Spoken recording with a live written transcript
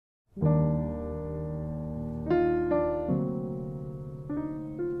What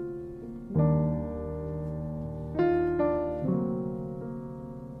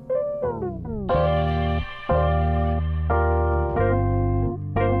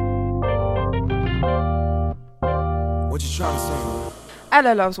you trying to say?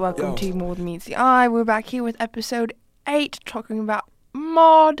 Hello loves, welcome to More Than Meets the Eye. We're back here with episode 8, talking about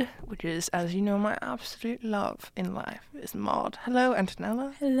Maud, which is, as you know, my absolute love in life is Maud. Hello,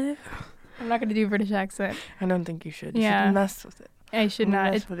 Antonella. Hello. I'm not going to do a British accent. I don't think you should. Yeah. You should mess with it. I should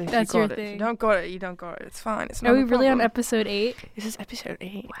not. That's your thing. If you don't got it, you don't got it. It's fine. It's not Are we a really on problem. episode 8? This is episode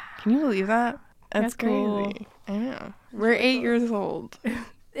 8. Wow. Wow. Can you believe that? That's crazy. Cool. I know. We're 8 years old.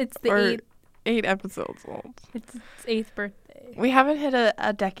 It's the Or 8th. 8 episodes old. It's its 8th birthday. We haven't hit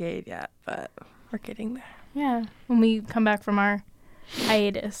a decade yet, but we're getting there. Yeah. When we come back from our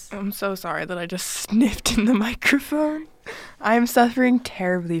hiatus. I'm so sorry that I just sniffed in the microphone. I'm suffering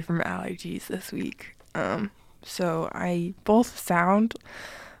terribly from allergies this week. So I both sound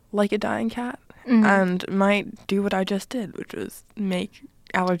like a dying cat Mhm. and might do what I just did, which was make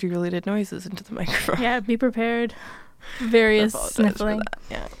allergy-related noises into the microphone. Yeah, be prepared. Various I apologize sniffling. for that.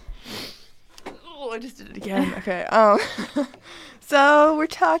 Yeah. Oh, I just did it again. Okay. So we're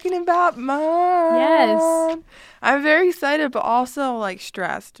talking about Maud. Yes. I'm very excited, but also like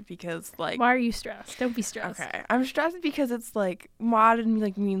stressed because like. Why are you stressed? Don't be stressed. Okay, I'm stressed because it's like Maud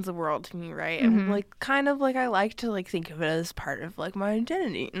like means the world to me, right? And Mhm. like kind of like I like to like think of it as part of like my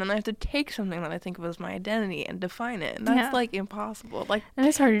identity, and then I have to take something that I think of as my identity and define it, and that's Yeah. like impossible. Like And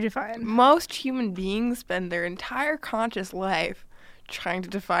it's hard to define. most human beings spend their entire conscious life trying to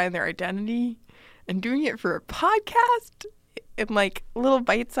define their identity, and doing it for a podcast in like little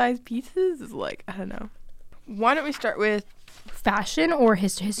bite-sized pieces is like I don't know. Why don't we start with Fashion or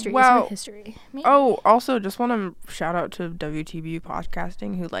history? Well, History. Oh, also, just want to shout out to WTB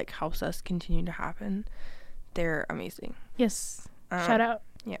Podcasting, who like helps us continue to happen. They're amazing. Yes. Shout out.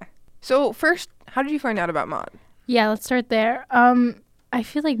 Yeah. So first, how did you find out about Maud? Yeah, let's start there. I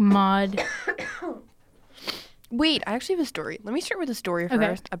feel like Maud. Wait, I actually have a story. Let me start with a story Okay.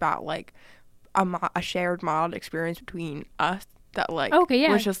 first about like a shared Maud experience between us that like Okay,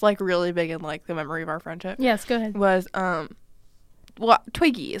 yeah. was just like really big in like the memory of our friendship. Yes, go ahead. Was well,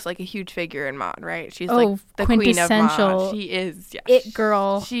 Twiggy is like a huge figure in Maud, right? She's Oh, like the queen of quintessential Maud. She is, yeah. It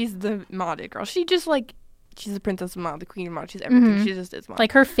girl. She's the Maud it girl. She just like she's the princess of Maud, the queen of Maud. She's everything. Mhm. She just is Maud.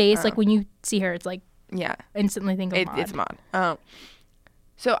 Like her face, Oh. like when you see her, it's like yeah, instantly think of Maud. it's Maud.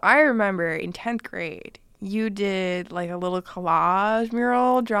 So I remember in 10th grade, you did like a little collage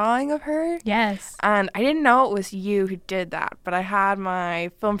mural drawing of her. Yes. And I didn't know it was you who did that, but I had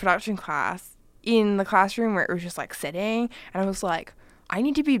my film production class in the classroom where it was just like sitting, and I was like, I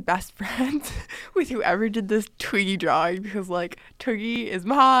need to be best friends with whoever did this Twiggy drawing because like Twiggy is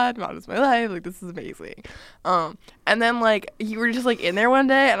Maud is my life, like this is amazing. And then like you were just like in there one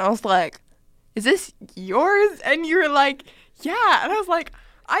day, and I was like, is this yours? And you were like, yeah. And I was like,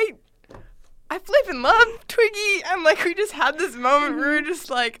 I flippin' love Twiggy, and like we just had this moment where we were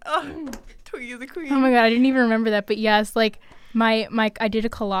just like, oh, Twiggy is the queen. Oh my god, I didn't even remember that. But yes, like my I did a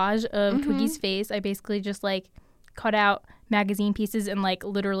collage of Twiggy's face. I basically just like cut out magazine pieces and like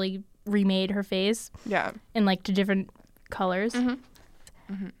literally remade her face Yeah. in like to different colors. Mm-hmm.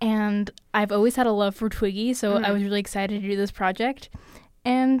 And I've always had a love for Twiggy, so I was really excited to do this project.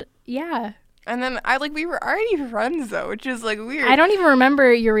 And yeah, And then we were already friends though, which is like weird. I don't even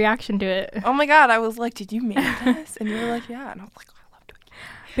remember your reaction to it. Oh my god, I was like, did you make this? And you were like, yeah. And I was like, oh, I love Twiggy.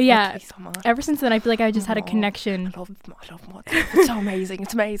 But yeah, Twiggy so much. ever since then, I feel like I just had a Aw. connection. I love Maud. It's so amazing.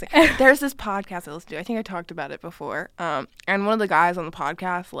 It's amazing. There's this podcast I listen to. I think I talked about it before. And one of the guys on the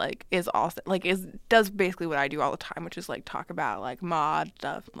podcast is also does basically what I do all the time, which is like talk about like Maud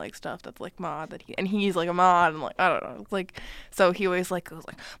stuff, like stuff that's like Maud and he's like a Maud, and like I don't know. It's like so he always like goes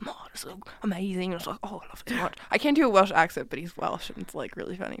like Maud is so amazing, and it's like, oh, I love it so much. I can't do a Welsh accent, but he's Welsh, and it's like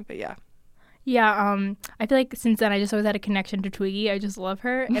really funny. But yeah. Yeah, I feel like since then I just always had a connection to Twiggy. I just love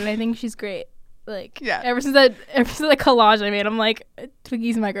her, and I think she's great. Like, Yeah. ever since that collage I made, I'm like,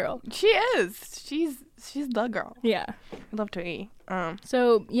 Twiggy's my girl. She is. She's the girl. Yeah. I love Twiggy.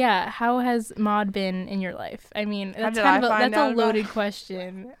 So yeah, how has Maud been in your life? I mean, that's did kind I of find that's out a about- loaded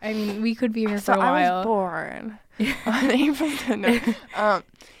question. I mean, we could be here So for a I while. was born on April 10th. I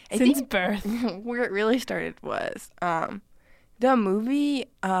Since think birth. where it really started was the movie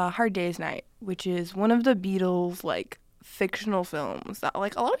Hard Day's Night, which is one of the Beatles like fictional films that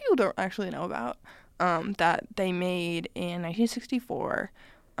like a lot of people don't actually know about, that they made in 1964.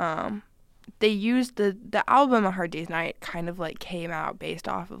 They used the album A Hard Day's Night kind of like came out based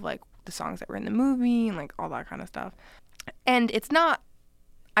off of like the songs that were in the movie and like all that kind of stuff. And it's not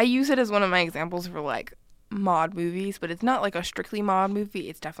I use it as one of my examples for like mod movies, but it's not like a strictly mod movie.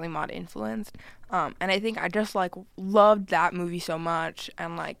 It's definitely mod influenced. And I think I just like loved that movie so much,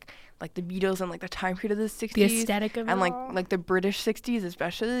 and like the Beatles and like the time period of the 60s, The aesthetic of it and all. like the British 60s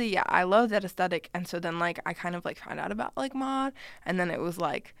especially. Yeah, I love that aesthetic. And so then like I kind of like found out about like mod, and then it was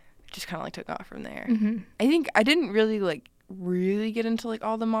like just kind of like took off from there. I think I didn't really get into like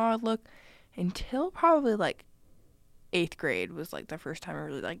all the mod look until probably like 8th grade was like the first time I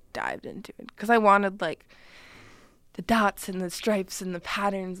really like dived into it, because I wanted like the dots and the stripes and the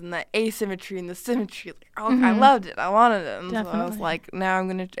patterns and the asymmetry and the symmetry. Like, I loved it. I wanted it. And so I was Definitely. like, now I'm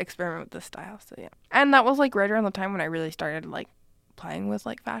going to experiment with this style. So yeah. And that was like right around the time when I really started like playing with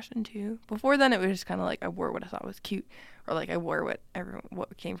like fashion too. Before then it was just kind of like I wore what I thought was cute, or like I wore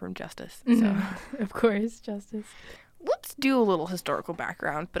what came from Justice. So Of course, Justice. let's do a little historical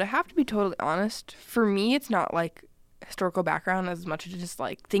background, but I have to be totally honest. For me, it's not like historical background as much as just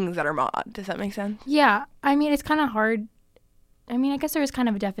like things that are mod. Does that make sense? Yeah, I mean, it's kind of hard. I mean, I guess there is kind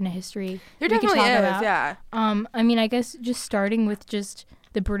of a definite history. There we could definitely talk is, about. yeah. I mean, I guess just starting with just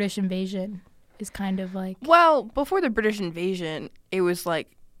the British invasion is kind of like. Well, before the British invasion, it was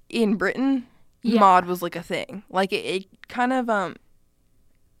like in Britain, Yeah. mod was like a thing. Like it kind of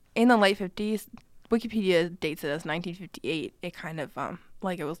in the late 50s, Wikipedia dates it as 1958. It kind of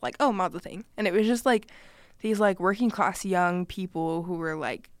like it was like, oh, mod's a thing. And it was just like these like working class young people who were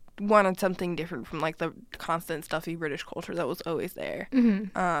like wanted something different from like the constant stuffy British culture that was always there.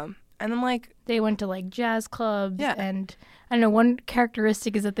 And then like They went to like jazz clubs, Yeah. and I don't know. One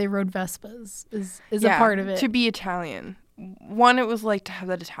characteristic is that they rode Vespas. Is a part of it. to be Italian. One, it was like to have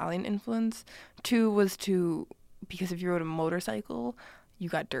that Italian influence. Two was because if you rode a motorcycle, you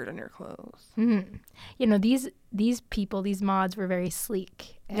got dirt on your clothes. You know, these people, these mods were very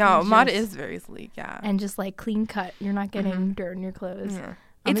sleek. and No, mod just- is very sleek, yeah. and just like clean cut. You're not getting dirt in your clothes. Yeah.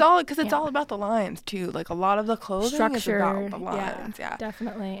 It's yeah. all about the lines too. Like a lot of the clothing Structure, is about the lines. Yeah.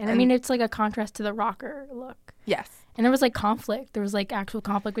 definitely. And I And- mean, it's like a contrast to the rocker look. Yes. And there was like conflict. There was like actual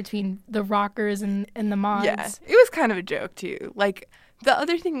conflict between the rockers and the mods. Yeah. It was kind of a joke too. Like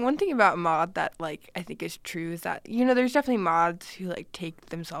one thing about mod that like I think is true is that, you know, there's definitely mods who like take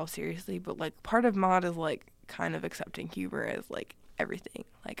themselves seriously, but like part of mod is like kind of accepting humor as like everything.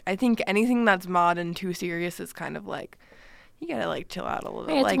 Like I think anything that's mod and too serious is kind of like you gotta like chill out a little.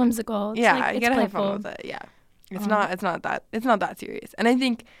 Yeah, it's like, whimsical. It's yeah, like, you it's gotta playful. have fun with it. Yeah, it's not that serious. And I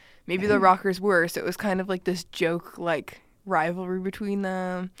think maybe the rockers were, so it was kind of like this joke like rivalry between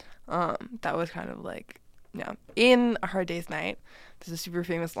them. That was kind of like, yeah. In A Hard Day's Night, there's a super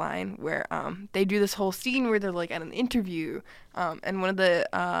famous line where they do this whole scene where they're like at an interview, and one of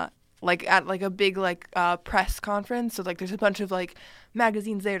the like at like a big like press conference, so like there's a bunch of like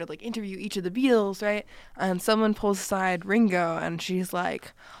magazines there to like interview each of the Beatles, right? And someone pulls aside Ringo and she's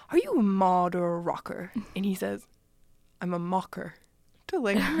like, "Are you a mod or a rocker?" And he says, "I'm a mocker." To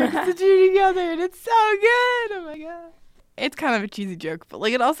like mix the two together, and it's so good. Oh my god. It's kind of a cheesy joke, but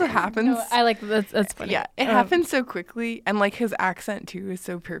like it also happens. No, I like that's funny. Yeah, it happens so quickly, and like his accent too is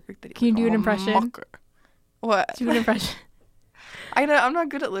so perfect. That Can you do an "I'm a impression? mocker." What? Do an impression. I know I'm not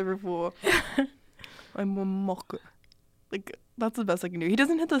good at Liverpool. I'm a mocker. Like that's the best I can do. He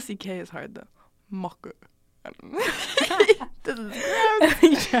doesn't hit the CK as hard though. Mocker. This is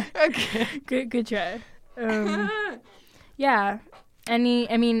gross. Okay. Good try. Yeah. And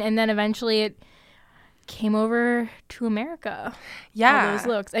then eventually it came over to America. Yeah. All those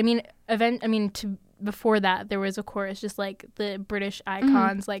looks. Before that, there was, of course, just like the British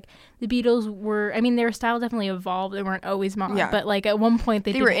icons. Like the Beatles were, their style definitely evolved. They weren't always mod, Yeah. but like at one point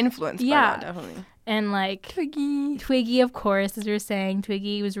They did, were influenced Yeah. by that, definitely. and like Twiggy, of course, as we were saying,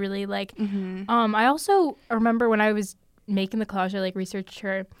 Twiggy was really like. I also remember when I was making the collage, I like researched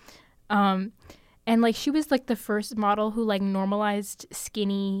her, and like she was like the first model who like normalized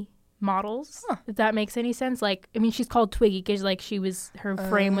skinny models. If that makes any sense. Like, she's called Twiggy because like her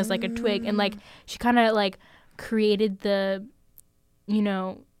frame was like a twig, and like she kind of like created the,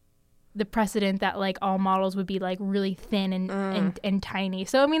 the precedent that like all models would be like really thin and tiny.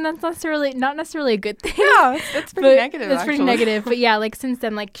 So that's not necessarily a good thing. Yeah, it's pretty negative. It's pretty actually. negative. But yeah, like since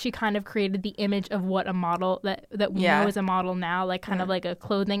then, like she kind of created the image of what a model that we Yeah. know is a model now, like kind of like a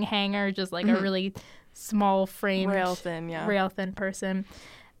clothing hanger, just like a really small framed Rail thin, yeah. rail thin person.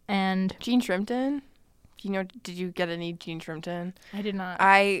 And Jean Shrimpton. Did you get any Jean Shrimpton? I did not.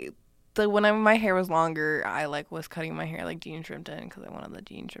 When my hair was longer, I like was cutting my hair like Jean Shrimpton because I wanted the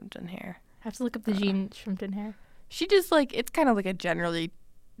Jean Shrimpton hair. I have to look up the Jean Shrimpton hair. She just like, it's kind of like a generally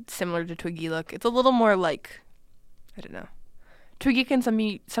similar to Twiggy look. It's a little more like, I don't know. Twiggy can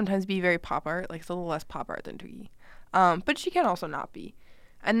sometimes be very pop art. Like it's a little less pop art than Twiggy. But she can also not be.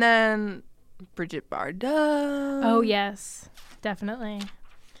 And then Bridget Bardot. Oh yes, definitely.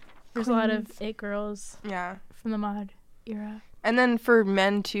 There's a lot of it girls Yeah. from the mod era. And then for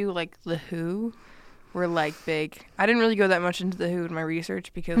men too, like The Who were like big. I didn't really go that much into The Who in my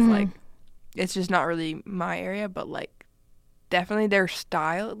research because like it's just not really my area, but like definitely their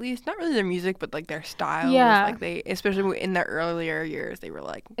style, at least not really their music, but like their style. Yeah. Was, like they, especially in their earlier years, they were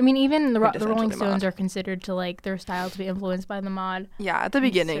like I mean, even the quintessentially Rolling Stones mod. are considered to like their style to be influenced by the mod. yeah at the in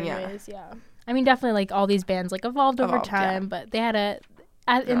beginning, certain yeah. ways, yeah. I mean, definitely like all these bands like evolved over Evolved, yeah. time, but they had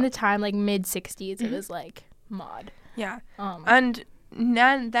in the time like mid '60s, it was like mod. Yeah. Um, And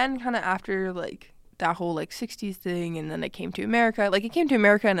then kind of after like that whole like 60s thing, and then it came to America. Like it came to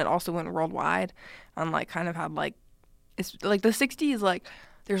America and it also went worldwide, and like kind of had like it's like the 60s, like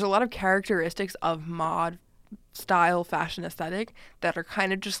there's a lot of characteristics of mod style fashion aesthetic that are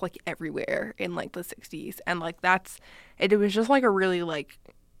kind of just like everywhere in like the 60s, and like that's it was just like a really like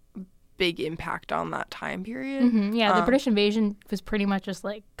big impact on that time period. Yeah, the British invasion was pretty much just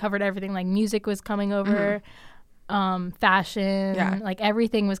like covered everything. Like music was coming over, fashion, Yeah. like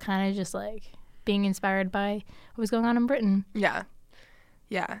everything was kind of just like being inspired by what was going on in Britain. Yeah.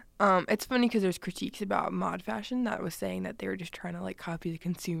 It's funny because there's critiques about mod fashion that was saying that they were just trying to like copy the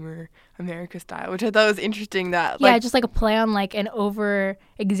consumer America style, which I thought was interesting. That Yeah, like, just like a play on like an over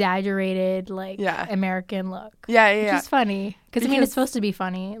exaggerated like Yeah. American look. yeah, Which is funny because I mean Because- it's supposed to be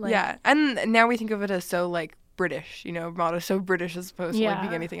funny. Like, yeah. And now we think of it as so like British, you know, mod is so British as opposed to like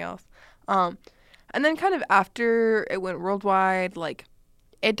being Yeah. anything else. And then kind of after it went worldwide, like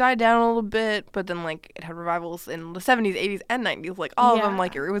it died down a little bit, but then like it had revivals in the 70s, 80s, and 90s. Like all of them, Yeah.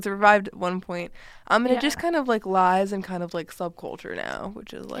 like it was revived at one point. And Yeah. it just kind of like lies in kind of like subculture now,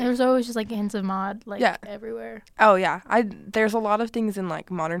 which is like There's always just like hints of mod like Yeah. everywhere. oh yeah, there's a lot of things in like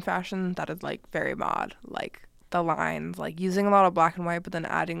modern fashion that is like very mod, like the lines, like using a lot of black and white, but then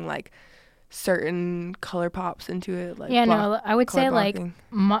adding like certain color pops into it. Like Yeah, block- no, I would color say like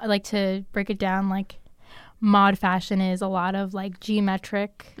blocking. like to break it down, like mod fashion is a lot of like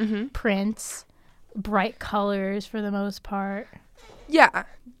geometric prints, bright colors for the most part. Yeah,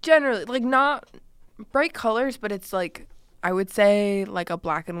 generally like not bright colors, but it's like I would say like a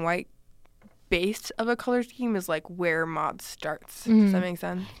black and white base of a color scheme is like where mod starts. Does that make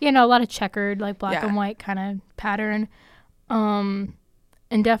sense? You know, a lot of checkered like black Yeah. and white kind of pattern.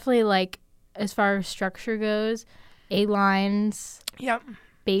 And definitely like as far as structure goes, A-lines, Yep.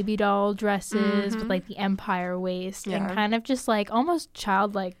 baby doll dresses with like the empire waist and Yeah. kind of just like almost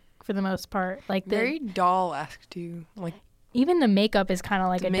childlike for the most part. Like the, Very doll-esque too. Like even the makeup is kind of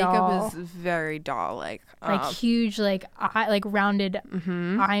like the a makeup doll. is very doll-like. Like huge, like eye, like rounded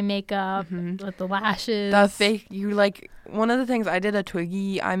eye makeup with the lashes. The fake, you like one of the things I did a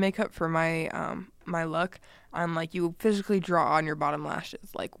Twiggy eye makeup for my my look. Like you physically draw on your bottom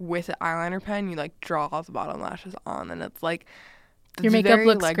lashes, like with an eyeliner pen. You like draw the bottom lashes on, and it's like Your it's makeup very,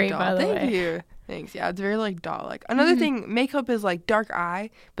 looks like, great, doll. by the Thank way. you. Thanks. Yeah, it's very like doll like. Another thing, makeup is like dark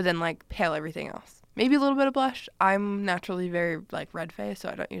eye, but then like pale everything else. Maybe a little bit of blush. I'm naturally very like red face, so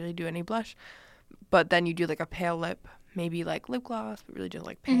I don't usually do any blush. But then you do like a pale lip, maybe like lip gloss, but really just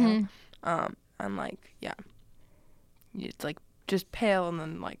like pale. And like yeah, it's like just pale and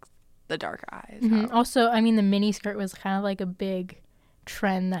then like the dark eyes. Also, I mean, the mini skirt was kind of like a big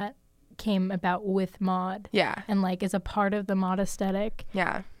trend that came about with mod Yeah, and like is a part of the mod aesthetic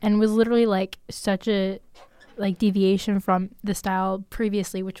yeah, and was literally like such a like deviation from the style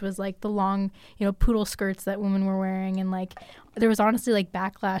previously, which was like the long, you know, poodle skirts that women were wearing, and like there was honestly like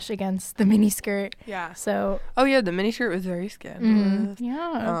backlash against the mini skirt. yeah. So Oh yeah, the mini skirt was very scandalous.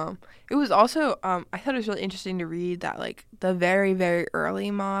 yeah, It was also I thought it was really interesting to read that like the very very early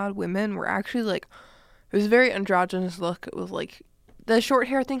mod women were actually like it was a very androgynous look. It was like the short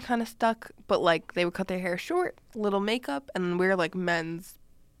hair thing kind of stuck, but like they would cut their hair short, little makeup, and wear like men's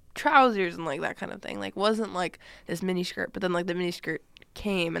trousers and like that kind of thing. Like wasn't like this mini skirt, but then like the mini skirt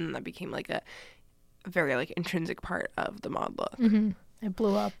came and that became like a very like intrinsic part of the mod look. it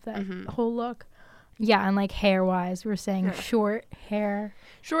blew up that whole look. Yeah, and like hair wise, we were saying short hair.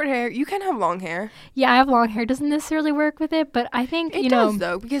 Short hair, you can have long hair. Yeah, I have long hair. Doesn't necessarily work with it, but I think It you does know,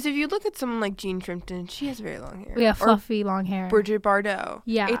 though, because if you look at someone like Jean Shrimpton, she has very long hair. yeah, Or fluffy long hair. Bridget Bardot.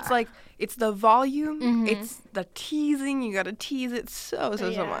 Yeah. It's like it's the volume, it's the teasing. You gotta tease it so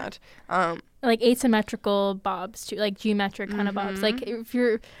Yeah. much. Like asymmetrical bobs too, like geometric kind of bobs. Like if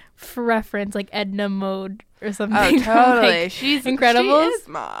you're for reference, like Edna Mode or something. Oh, from, totally. like, She's Incredibles. She is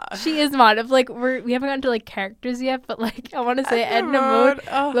Ma. She is mod. Of like we haven't gotten to like characters yet, but like I want to say Edna Edna Mode, Mode,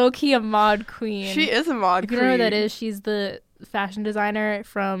 oh. low key a mod queen. She is a mod If you queen. don't know who that is, she's the fashion designer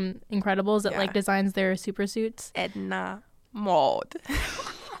from Incredibles that Yeah. like designs their super suits. Edna. Maud.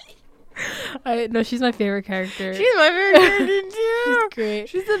 No, she's my favorite character. She's my favorite character too. She's great.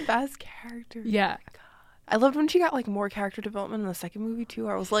 She's the best character. Yeah. I loved when she got like more character development in the second movie too.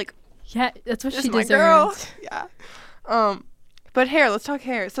 I was like, Yeah, that's what this she is my deserved. girl. Yeah. But hair. Let's talk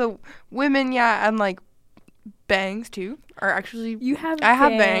hair. So women, yeah, and like bangs too are actually. I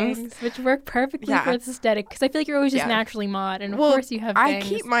have bangs, which work perfectly for this aesthetic. Because I feel like you're always just naturally Maud, and of course you have bangs. I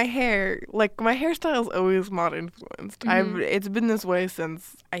keep my hair like my hairstyle is always Maud influenced. It's been this way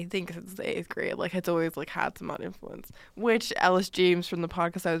since the 8th grade. Like it's always like had some Maud influence. Which Ellis James from the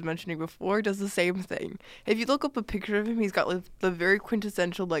podcast I was mentioning before does the same thing. If you look up a picture of him, he's got like the very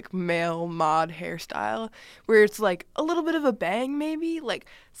quintessential like male Maud hairstyle, where it's like a little bit of a bang maybe. Like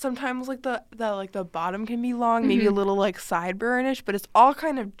sometimes like the bottom can be long, maybe a little like sideburnish, but it's all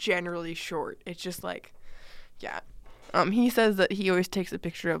kind of generally short. It's just like, yeah. He says that he always takes a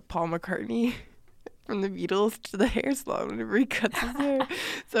picture of Paul McCartney from the Beatles to the hair salon whenever he cuts his hair.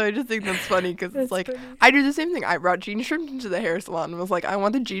 So I just think that's funny because it's like, funny. I do the same thing. I brought Gene Shrimpton to the hair salon and was like, I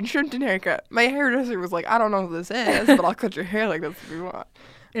want the Gene Shrimpton haircut. My hairdresser was like, I don't know who this is, but I'll cut your hair like this if you want.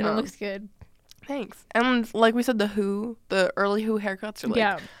 And it looks good. Thanks. And like we said, the early Who haircuts are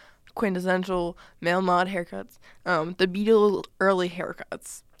like quintessential male Maud haircuts. The Beatles early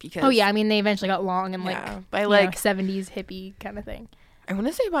haircuts. Because I mean they eventually got long and by 70s hippie kind of thing. I want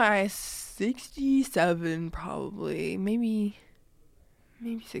to say by 67 probably, maybe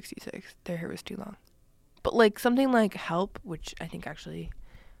 66. Their hair was too long. But like something like Help, which I think actually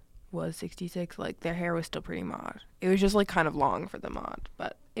was 66, like their hair was still pretty Maud. It was just like kind of long for the Maud,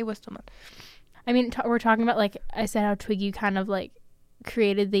 but it was still Maud. I mean, we're talking about, like I said, how Twiggy kind of like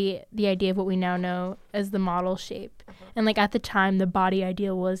created the idea of what we now know as the model shape. And like at the time the body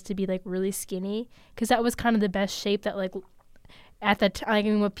ideal was to be like really skinny, because that was kind of the best shape that like at the time, I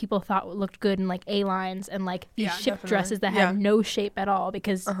mean, what people thought looked good in like A-lines and like these ship dresses that had no shape at all,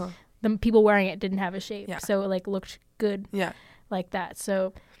 because the people wearing it didn't have a shape, so it like looked good like that.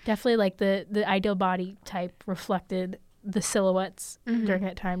 So definitely like the ideal body type reflected the silhouettes during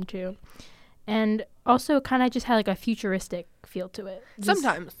that time too. And also kind of just had like a futuristic feel to it.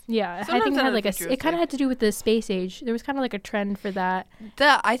 Sometimes. Yeah. I think it had like it kind of had to do with the space age. There was kind of like a trend for that.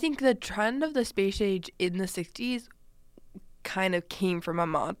 I think the trend of the space age in the 60s kind of came from a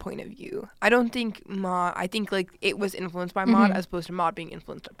Maud point of view. I think like it was influenced by Maud as opposed to Maud being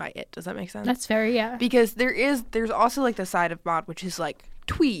influenced by it. Does that make sense? That's very, Because there's also like the side of Maud which is like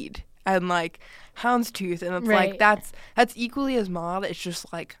tweed and like houndstooth, and it's like that's equally as Maud. It's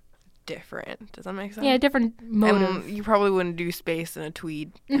just like different. Does that make sense? Yeah, different motive. You probably wouldn't do space in a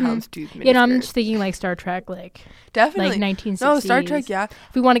tweed houndstooth miniskirt. Yeah, no, I'm just thinking like Star Trek, like definitely like 1960s. No, Star Trek, yeah.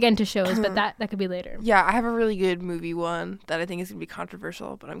 If we want to get into shows, but that could be later. Yeah, I have a really good movie one that I think is gonna be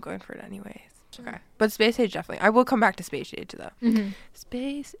controversial, but I'm going for it anyways. Okay, but Space Age definitely. I will come back to Space Age though.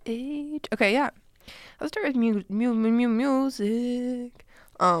 Space Age. Okay, yeah. Let's start with music.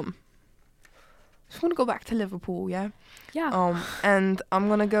 I just want to go back to Liverpool, yeah? Yeah. And I'm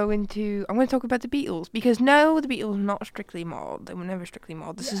going to talk about the Beatles, because no, the Beatles are not strictly Maud. They were never strictly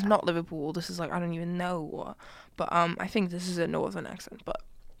Maud. This is not Liverpool. This is like, I don't even know what. But I think this is a northern accent. But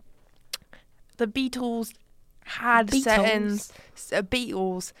the Beatles had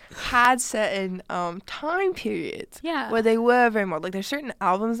certain time periods where they were very Maud. Like there's certain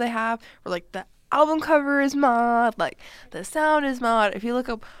albums they have where like the album cover is Maud, like the sound is Maud. If you look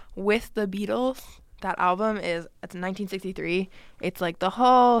up With the Beatles, that album it's 1963. It's like the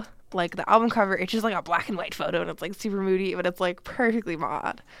whole, like the album cover, it's just like a black and white photo and it's like super moody, but it's like perfectly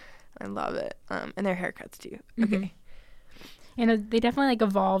Maud. I love it. And their haircuts too. Okay. You know, they definitely like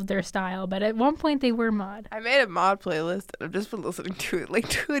evolved their style, but at one point they were Maud. I made a Maud playlist and I've just been listening to it like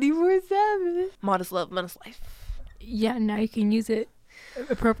 24/7. Maud is love, Maud is life. Yeah, now you can use it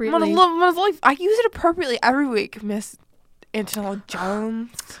appropriately. Maud is love, Maud is life. I use it appropriately every week, Miss Antonella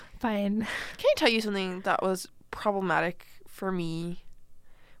Jones. Fine. Can I tell you something that was problematic for me?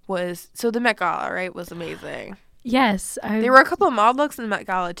 So the Met Gala, right, was amazing. Yes. There were a couple of Maud looks in the Met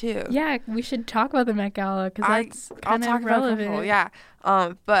Gala, too. Yeah, we should talk about the Met Gala, because that's kind of relevant. Yeah.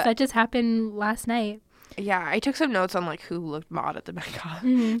 But that just happened last night. Yeah, I took some notes on, like, who looked Maud at the Met Gala.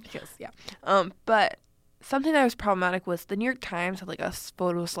 Because, yeah. But something that was problematic was the New York Times had, like, a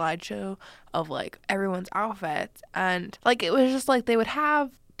photo slideshow of, like, everyone's outfits. And, like, it was just, like, they would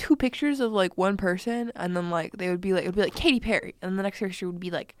have 2 pictures of, like, one person, and then, like, it would be like Katy Perry, and the next picture would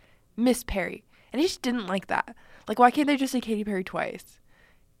be, like, Miss Perry. And I just didn't like that. Like, why can't they just say Katy Perry twice?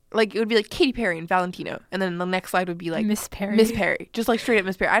 Like, it would be, like, Katy Perry and Valentino, and then the next slide would be, like, Miss Perry. Just, like, straight up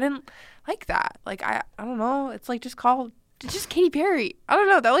Miss Perry. I didn't like that. Like, I don't know. It's, like, just Katy Perry. I don't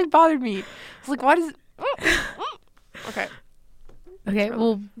know. That, like, bothered me. It's like, why does Okay. Okay, really-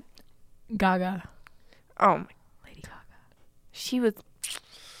 well, Gaga. Oh, Lady Gaga. she was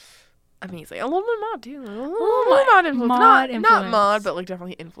amazing. A little bit mod too. A little mod- mod influence. mod Not influence. mod, but like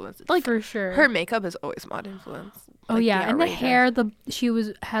definitely influenced. Like For sure. her makeup is always mod influence. Oh Like, yeah, and the outrageous. hair,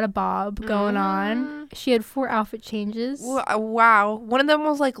 she had a bob going on. She had 4 outfit changes. Wow. One of them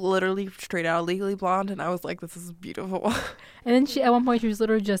was like literally straight out Legally Blonde, and I was like, this is beautiful. And then at one point she was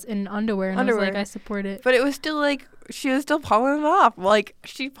literally just in underwear, and I was like, Underwear. I support it. But it was still like she was still pulling it off. Like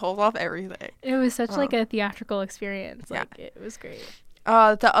she pulled off everything. It was such like a theatrical experience. Yeah. Like it was great.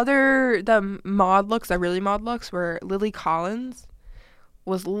 The mod looks, the really mod looks, were Lily Collins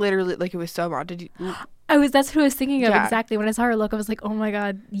was literally like it was so mod. Did you? That's who I was thinking of Yeah. exactly. When I saw her look, I was like, oh my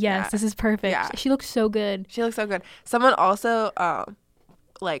god, yes, Yeah. this is perfect. Yeah. She looks so good. She looks so good. Someone also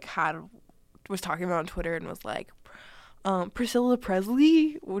like was talking about on Twitter and was like, Priscilla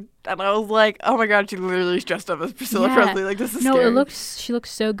Presley, and I was like, oh my god, she literally is dressed up as Priscilla Yeah. Presley. Like this is No, scary. she looked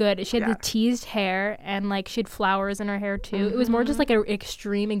so good. She had Yeah. the teased hair and like she had flowers in her hair too. It was more just like an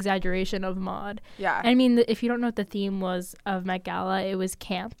extreme exaggeration of mod. Yeah, I mean, if you don't know what the theme was of Met Gala, it was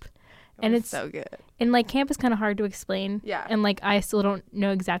camp. And was it's so good. And like camp is kind of hard to explain. Yeah. And like I still don't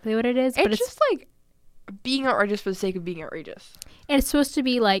know exactly what it is, but It's just like being outrageous for the sake of being outrageous. and it's supposed to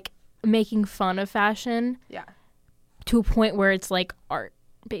be like making fun of fashion Yeah. to a point where it's like art,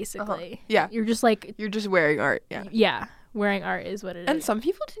 basically. Yeah. You're just like, You're just wearing art. Yeah. yeah, wearing art is what it is. And some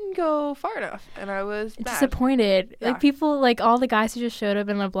people didn't go far enough, and I was mad. Disappointed. Yeah. Like people, like all the guys who just showed up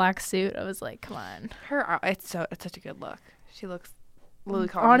in a black suit, I was like, come on. It's such a good look. She looks. Lily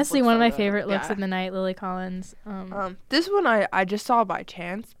Collins. Honestly, looks one of so my good. favorite looks Yeah. of the night, Lily Collins. This one I just saw by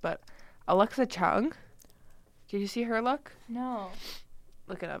chance, but Alexa Chung. Did you see her look? No.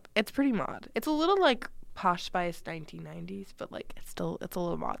 Look it up. It's pretty mod. It's a little like Posh Spice 1990s, but like it's a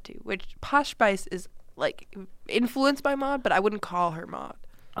little mod too. Which Posh Spice is like influenced by mod, but I wouldn't call her mod.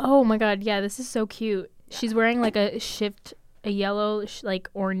 Oh my god, yeah, this is so cute. She's wearing like a yellow like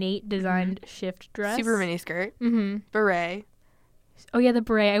ornate designed shift dress. Super mini skirt, Mm-hmm. beret. Oh yeah, the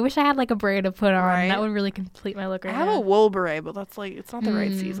beret. I wish I had like a beret to put on. Right? That would really complete my look I right have now. a wool beret, but that's like it's not the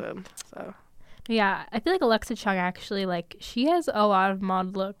right Mm. season. So Yeah, I feel like Alexa Chung actually like she has a lot of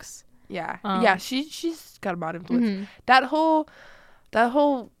mod looks. yeah, Um, yeah. She's got a mod influence. Mhm. That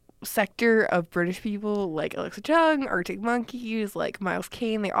whole sector of British people like Alexa Chung, Arctic Monkeys, like Miles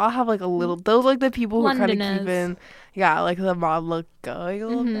Kane, they all have like a little. Those like the people who are kind of Londoners. keeping, like the mod look going a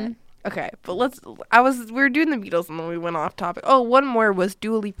little Mhm. bit. Okay, but we were doing the Beatles and then we went off topic. Oh, one more was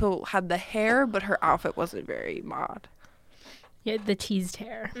Dua Lipa had the hair, but her outfit wasn't very mod. Yeah, the teased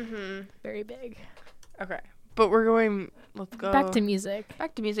hair, Mm-hmm. very big. Okay, but let's go Back to music.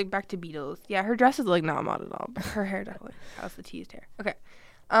 Back to music, back to Beatles. Yeah, her dress is like not mod at all, but her hair definitely has the teased hair. Okay.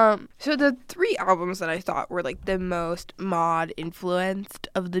 So the 3 albums that I thought were like the most mod influenced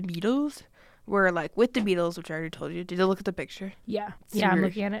of the Beatles were like With the Beatles, which I already told you. Did you look at the picture? Yeah, yeah, I'm Super-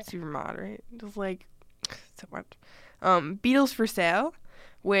 looking at it. Super mod, right? Just like so much. Beatles for Sale,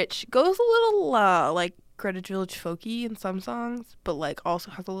 which goes a little like Greenwich Village folky in some songs, but like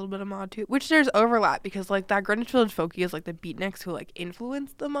also has a little bit of mod too. Which there's overlap because like that Greenwich Village folky is like the beatniks who like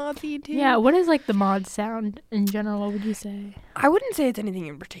influenced the mod scene too. Yeah, what is like the mod sound in general? What would you say? I wouldn't say it's anything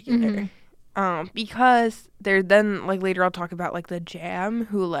in particular. Mhm. Because they're then like later I'll talk about like the Jam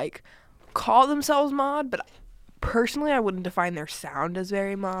who like call themselves mod, but personally I wouldn't define their sound as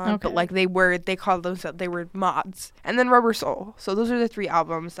very mod, but Okay. like they called themselves, they were mods. And then Rubber Soul. So those are the 3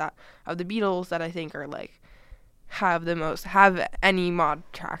 albums that of the Beatles that I think are like have any mod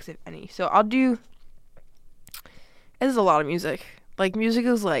tracks, if any. So this is a lot of music. Like music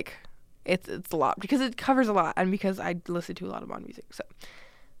is like it's a lot because it covers a lot and because I listen to a lot of mod music. So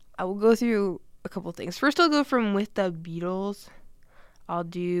I will go through a couple things. First I'll go from With the Beatles. I'll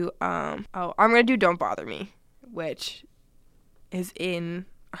do I'm gonna do Don't Bother Me, which is in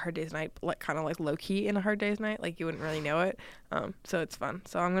A Hard Day's Night, like kind of like low key in A Hard Day's Night, like you wouldn't really know it. So it's fun.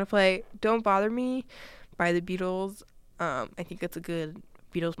 So I'm gonna play Don't Bother Me by the Beatles. I think it's a good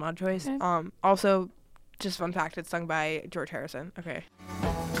Beatles mod choice. Okay. Also, just fun fact, it's sung by George Harrison. Okay.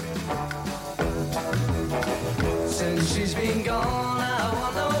 Since she's been gone,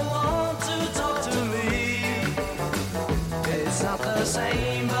 I don't want to talk to me. It's not the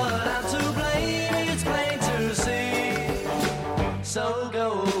same, but I'm to blame. It's plain to see. So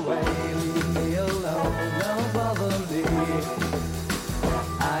go away, leave me alone, don't bother me.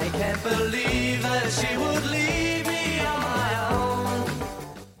 I can't believe that she would leave me on my own.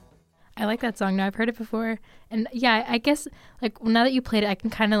 I like that song. Now I've heard it before, and yeah, I guess like now that you played it, I can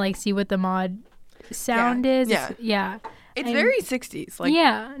kind of like see what the mod sound is. Yeah. Yeah. It's I'm- very 60s. Like,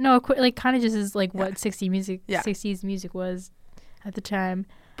 yeah, no, like kind of just is like what Yeah. 60s music was at the time.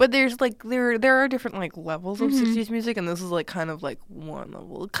 but there's like there are different like levels of Mhm. 60s music, and this is like kind of like one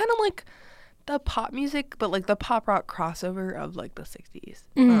level, kind of like the pop music, but like the pop rock crossover of like the 60s.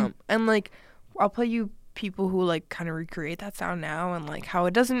 Mhm. And like I'll play you people who like kind of recreate that sound now, and like how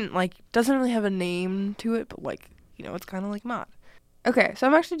it doesn't really have a name to it, but like, you know, it's kind of like mod. Okay, so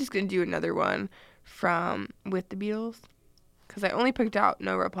I'm actually just gonna do another one from With the Beatles, because I only picked out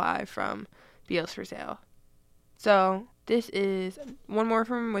No Reply from Beatles for Sale. So this is one more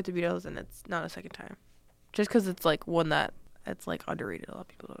from With the Beatles, and it's not a second time, just because it's like one that it's like underrated. A lot of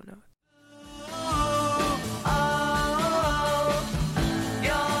people don't know it.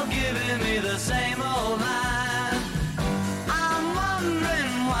 You're giving me the same old line. I'm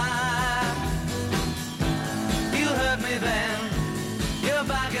wondering why. You hurt me then, you're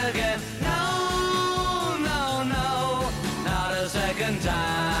back again. No, no, no, not a second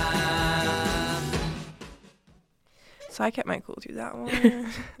time. So I kept my cool through that one.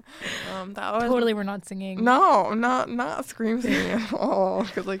 That was Totally, we're not singing. No, not scream singing at all,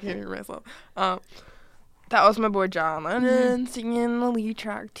 because I can't hear myself. That was my boy John Lennon singing the lead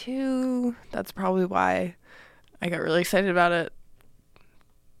track too. That's probably why I got really excited about it.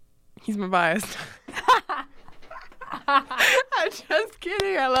 He's my bias. I'm just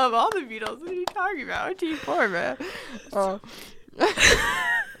kidding. I love all the Beatles. What are you talking about? I'm Team 4, man.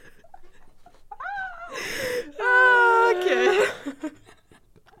 Okay.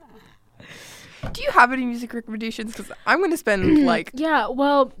 Do you have any music recommendations? Because I'm going to spend like Yeah,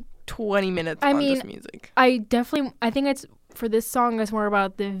 well, 20 minutes I on mean, this music. I think it's for this song. It's more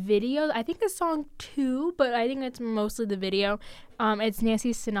about the video. I think the song too, but I think it's mostly the video. It's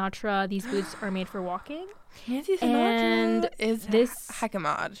Nancy Sinatra. These boots are made for walking. Nancy Sinatra and is this-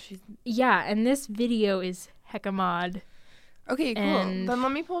 heckamod. She's Yeah, and this video is heckamod. okay, cool. And- Then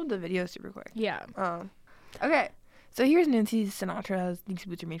let me pull up the video super quick. Yeah. Okay. So here's Nancy Sinatra's These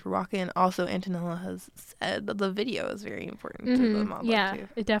Boots Are Made for Walking. Also, Antonella has said that the video is very important to the mod look, Yeah, too.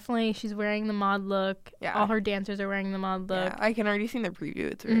 it definitely. She's wearing the mod look. Yeah. All her dancers are wearing the mod look. Yeah, I can already see the preview.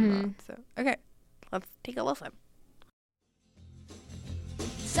 It's very mod. So, okay. Let's take a listen.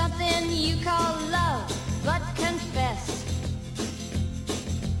 Something you call love, but confess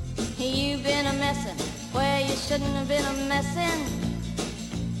you've been a messin' where you shouldn't have been a messin',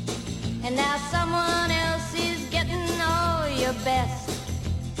 and now someone else is getting all your best.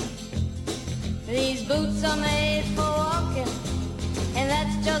 These boots are made for walking, and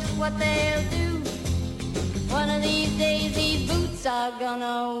that's just what they'll do. One of these days these boots are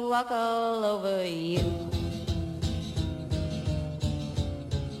gonna walk all over you.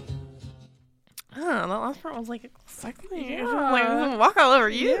 Oh, that last part was like sexy. Yeah. Like walk all over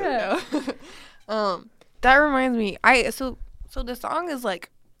you. Yeah. That reminds me. So the song is like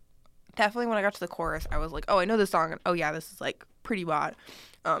definitely when I got to the chorus, I was like, oh, I know this song. And, oh yeah, this is like pretty mod.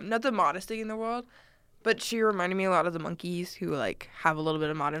 Not the modest thing in the world, but she reminded me a lot of the Monkees, who like have a little bit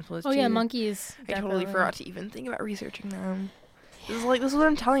of mod influence. Oh yeah, too. monkeys. I totally definitely. forgot to even think about researching them. This is what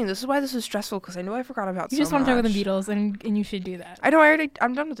I'm telling you. This is why this is stressful, because I know I forgot about You so just want to talk about the much. Beatles, and you should do that. I know.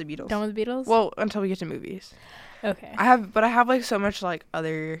 I'm done with the Beatles. Done with the Beatles? Well, until we get to movies. Okay. I have like so much like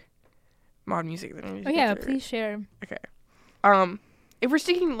other mod music that I need to Oh get yeah, through. please share. Okay. If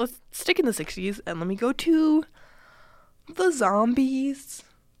we're let's stick in the 60s, and let me go to the Zombies,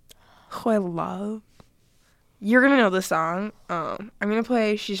 who I love. You're gonna know this song. I'm gonna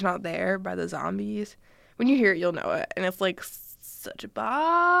play "She's Not There" by the Zombies. When you hear it, you'll know it, and it's like such a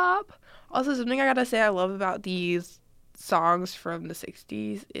bop. Also, something I gotta say I love about these songs from the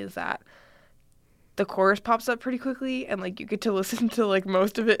 60s is that the chorus pops up pretty quickly, and like you get to listen to like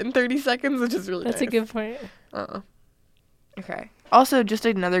most of it in 30 seconds, which is really That's nice. a good point. Okay. Also, just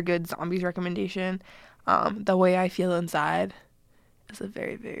another good Zombies recommendation. The Way I Feel Inside is a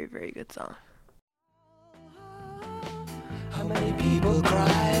very, very, very good song. How many people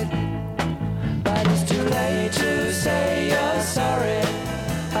cried? But it's too late to say you're sorry.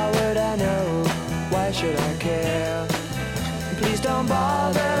 How would I know? Why should I care? Please don't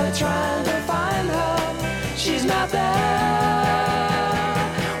bother trying to find her. She's not there.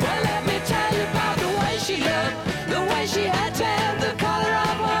 Well, let me tell you about the way she looked, the way she had tan, the color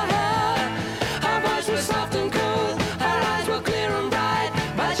of her hair. Her voice was soft and cool, her eyes were clear and bright,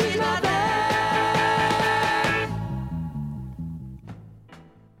 but she's not there.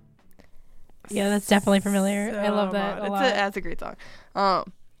 Yeah, that's definitely familiar. I love that mod. a lot. That's a great song.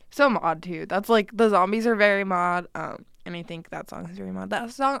 So mod too. That's like the Zombies are very mod. And I think that song is very mod.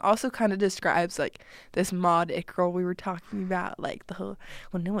 That song also kind of describes like this mod it girl we were talking about, like the whole,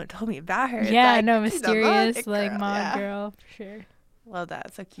 well, no one told me about her. It's Yeah, I like, know, she's a mod mysterious it like girl, mod yeah. girl for sure. Love that.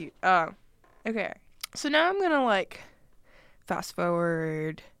 It's so cute. Okay. So now I'm gonna like fast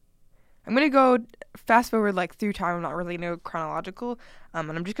forward. I'm gonna go fast forward like through time. I'm not really no chronological.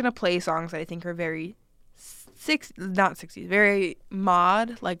 And I'm just gonna play songs that I think are very not 60s, very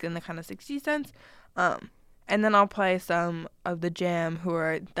mod, like in the kind of 60s sense. And then I'll play some of the Jam,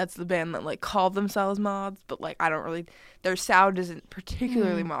 that's the band that like call themselves mods, but like I don't really, their sound isn't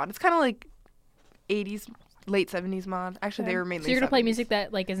particularly mod. It's kind of like 80s, late 70s mod. Actually, they were mainly. So you're gonna play 70s. music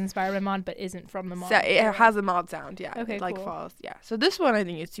that like is inspired by mod but isn't from the mod. So it has a mod sound, yeah. Okay, it, like cool. falls, yeah. So this one I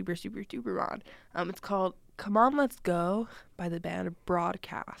think is super, super, super mod. It's called "Come On, Let's Go" by the band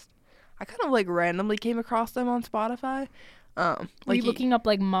Broadcast. I kind of like randomly came across them on Spotify. Were Like you looking up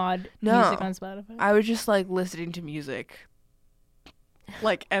like mod No. music on Spotify? I was just like listening to music,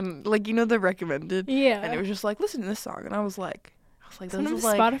 like and like the recommended, yeah. and it was just like listen to this song, and I was like, this Sometimes is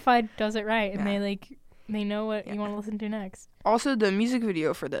like. Spotify does it right, and Yeah. they know what Yeah. you want to listen to next. Also, the music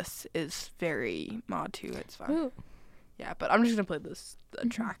video for this is very mod too. It's fun. Ooh. Yeah, but I'm just gonna play the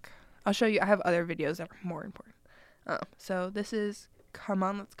track. I'll show you. I have other videos that are more important. So this is "Come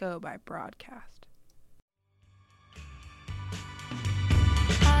On, Let's Go" by Broadcast.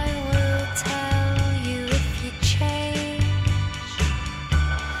 I will tell you if you change.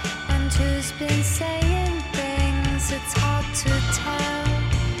 And who's been saying things it's hard to tell.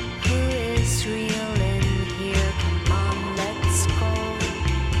 Who is real in here? Come on, let's go.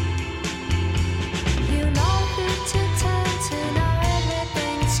 You know who to turn to now,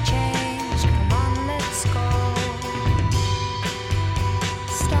 everything's changed. Come on, let's go.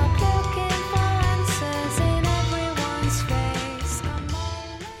 Stop looking for answers in everyone's face. Come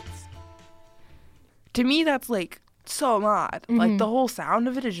on, let's go. To me, that's like so mod. Like the whole sound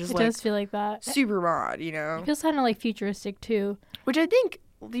of it is just It like does feel like that. super mod. It feels kind of like futuristic too. Which I think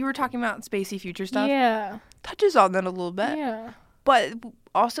you were talking about spacey future stuff. Yeah. Touches on that a little bit. Yeah. But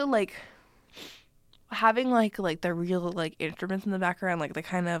also like having like the real like instruments in the background, like the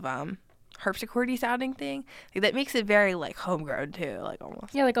kind of harpsichordy sounding thing, like that makes it very like homegrown too, like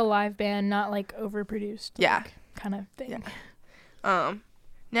almost. Yeah, like a live band, not like overproduced. Yeah. Kind of thing. Yeah.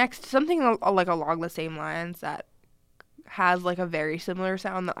 Next, something like along the same lines that has like a very similar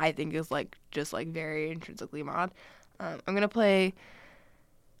sound that I think is like just like very intrinsically mod. I want to play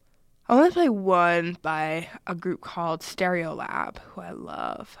one by a group called Stereolab, who I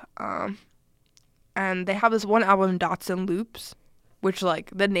love. And they have this one album, Dots and Loops, which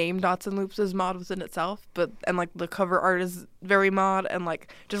like the name Dots and Loops is mod within itself, and like the cover art is very mod, and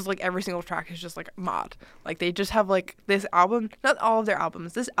like just like every single track is just like mod. Like they just have like this album, not all of their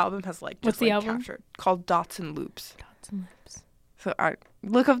albums. This album has like just What's the like album? captured called Dots and Loops. Dots and lips. So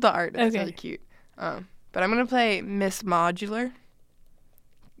look up the art. It's Okay. really cute. But I'm gonna play Miss Modular.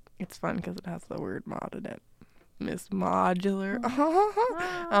 It's fun because it has the word mod in it. Miss Modular.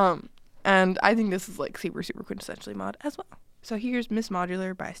 And I think this is like super, super quintessentially mod as well. So here's Miss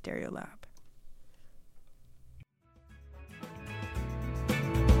Modular by Stereolab.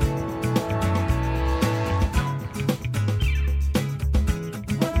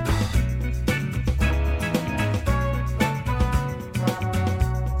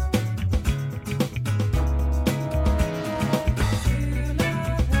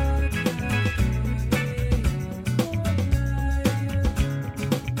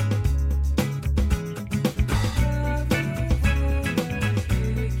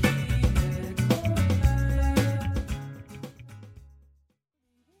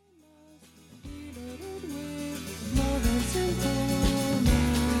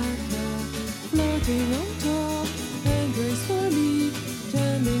 Floating on top and gracefully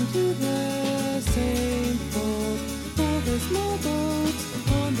tending to the same port. All the small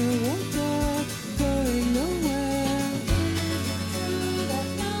boats on the water going nowhere.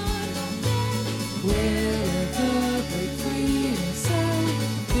 Wherever they free and sail,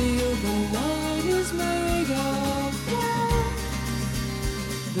 feel the line is made of glass.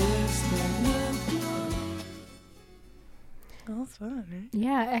 There's stagnant flow. Oh, that's fun, right?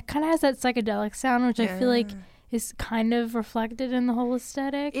 Yeah, it kind of has that psychedelic sound, which I feel like is kind of reflected in the whole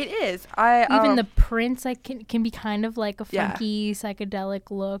aesthetic. It is. Even the prints like can be kind of like a Yeah. funky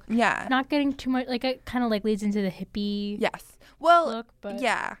psychedelic look. Yeah. Not getting too much, like it kind of like leads into the hippie Yes. Well, look, but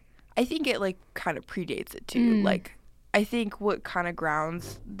yeah. I think it like kind of predates it too. Mm. Like I think what kind of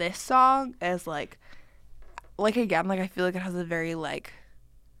grounds this song is like again, like I feel like it has a very like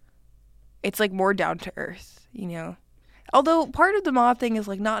it's like more down to earth, you know. Although part of the mod thing is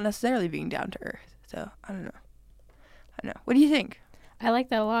like not necessarily being down to earth. So, I don't know. I don't know. What do you think? I like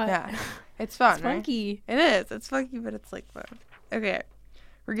that a lot. Yeah. It's fun, It's right? funky. It is. It's funky, but it's like fun. Okay.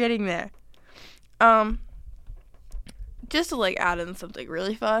 We're getting there. Just to like add in something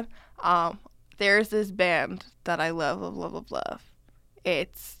really fun, there's this band that I love.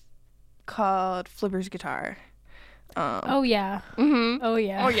 It's called Flipper's Guitar. Oh yeah. Mm-hmm. Oh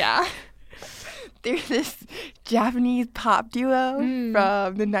yeah. Oh yeah. They're this Japanese pop duo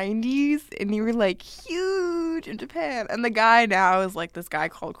from the 90s, and they were like huge in Japan. And the guy now is like this guy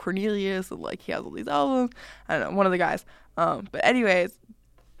called Cornelius, and like he has all these albums. I don't know, one of the guys. But anyways,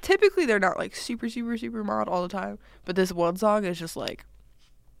 typically they're not like super mod all the time. But this one song is just like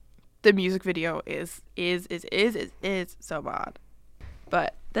the music video is so mod.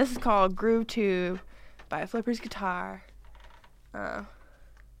 But this is called Groove Tube by Flipper's Guitar. And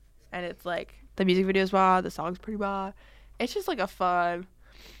it's like the music video is mod, the song's pretty mod. It's just like a fun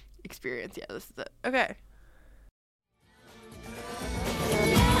experience. Yeah, this is it. Okay.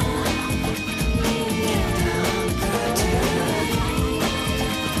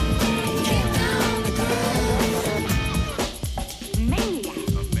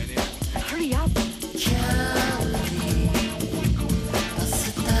 Hurry up.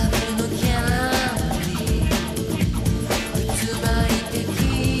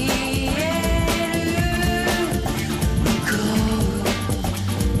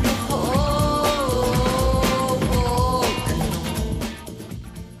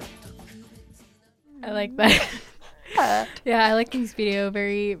 I like that. Yeah, I like this video.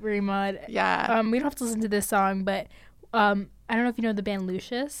 Very, very mod. Yeah. We don't have to listen to this song, but I don't know if you know the band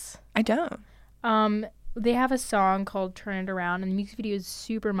Lucius. I don't. They have a song called "Turn It Around," and the music video is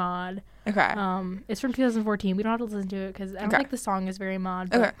super mod. Okay. It's from 2014. We don't have to listen to it because I don't Okay. think the song is very mod.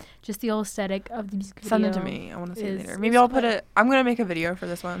 But Okay. just the whole aesthetic of the music video. Send it to me. I want to see it is- later. Maybe is I'll fun. put it. I'm gonna make a video for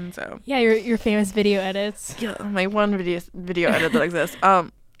this one. So Yeah, your famous video edits. yeah, my one video edit that exists.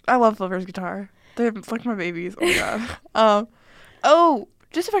 I love Flipper's Guitar. They're like my babies. Oh my god. Oh,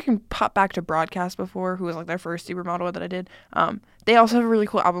 just if I can pop back to Broadcast before, who was like their first supermodel one that I did. They also have a really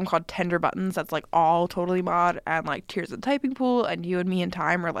cool album called Tender Buttons that's like all totally mod, and like Tears in the Typing Pool and You and Me in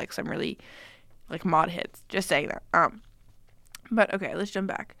Time are like some really like mod hits. Just saying that. But okay, let's jump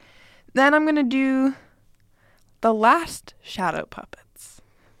back. Then I'm gonna do The Last Shadow Puppets,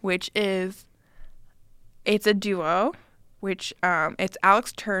 which is it's a duo, which it's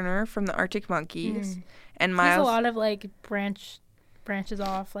Alex Turner from the Arctic Monkeys and He has Miles. a lot of like branches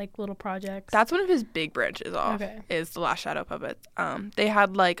off, like little projects. That's one of his big branches off. Okay. Is The Last Shadow Puppets. They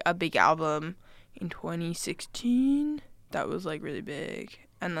had like a big album in 2016 that was like really big,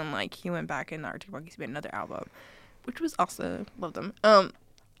 and then like he went back in the Arctic Monkeys made another album, which was awesome. Love them.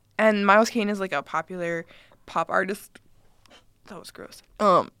 And Miles Kane is like a popular pop artist. That was gross.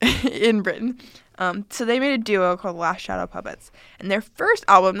 In Britain. So they made a duo called Last Shadow Puppets, and their first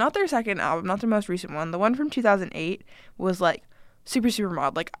album, not their second album, not their most recent one, the one from 2008 was like super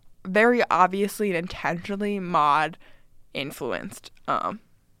mod, like very obviously and intentionally mod influenced.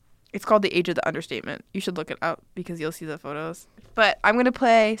 It's called The Age of the Understatement. You should look it up because you'll see the photos. But I'm gonna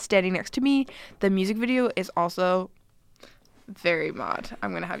play Standing Next to Me. The music video is also very mod.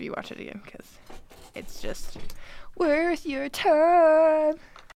 I'm gonna have you watch it again because it's just worth your time.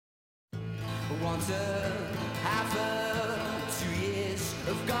 Once a half a 2 years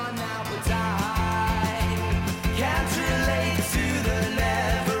have gone now, but I can't relate to the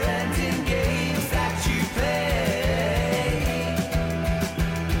never-ending games that you play.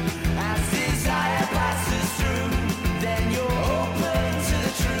 As desire passes through, then you're open to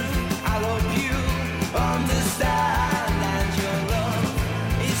the truth. I hope you understand, and your love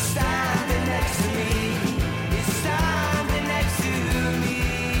is standing next to me. It's standing next to me.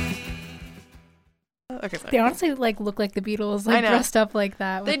 Okay, sorry. They honestly like look like the Beatles, I like know. dressed up like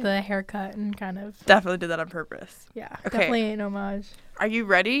that with They- the haircut and kind of Definitely did that on purpose. yeah, Okay. definitely an homage. Are you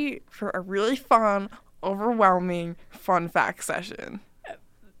ready for a really fun, overwhelming fun fact session?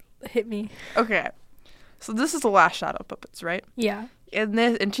 Hit me. Okay. So this is The Last Shadow Puppets, right? Yeah.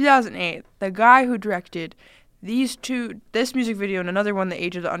 In 2008, the guy who directed this music video and another one, The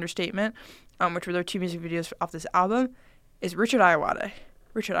Age of the Understatement, which were their two music videos off this album, is Richard Ayoade.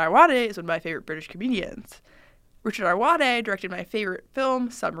 Richard Ayoade is one of my favorite British comedians. Richard Ayoade directed my favorite film,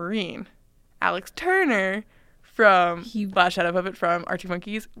 Submarine. Alex Turner from Last Shadow Puppet from Arctic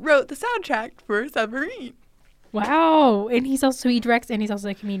Monkeys wrote the soundtrack for Submarine. Wow. And he directs and he's also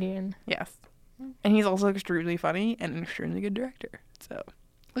a comedian. Yes. And he's also extremely funny and an extremely good director. So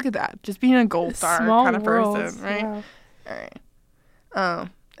look at that. Just being a gold star Small kind of world. person, right? Wow. All right.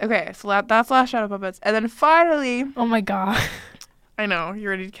 Okay, so that's Last Shadow Puppets. And then finally, Oh my god. I know, you're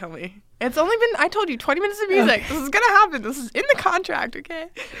ready to kill me. It's only been, I told you, 20 minutes of music. This is going to happen. This is in the contract, okay?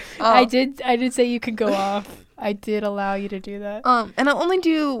 I did say you could go off. I did allow you to do that. And I'll only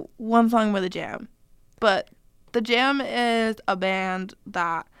do one song by The Jam. But The Jam is a band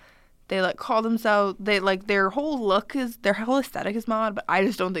that they like call themselves, they like their whole look is, their whole aesthetic is mod, but I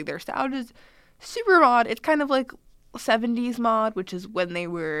just don't think their sound is super mod. It's kind of like 70s mod, which is when they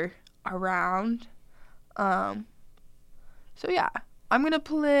were around. So yeah, I'm gonna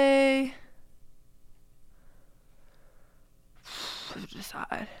play. Let's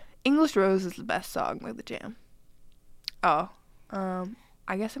decide. English Rose is the best song by The Jam. I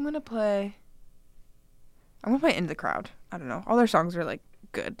guess I'm gonna play In the Crowd. I don't know. All their songs are like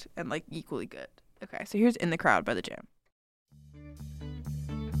good and like equally good. Okay, so here's In the Crowd by The Jam.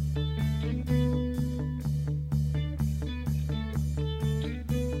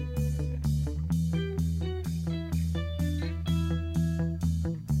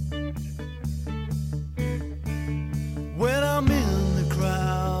 When I'm in the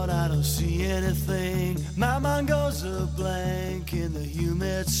crowd, I don't see anything. My mind goes a blank in the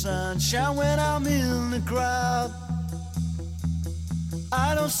humid sunshine. When I'm in the crowd,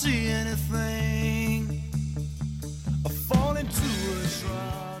 I don't see anything. I fall into a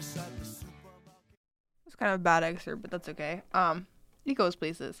trance at the supermarket. It's kind of a bad excerpt, but that's okay. It goes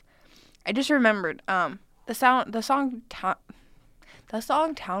places. I just remembered the song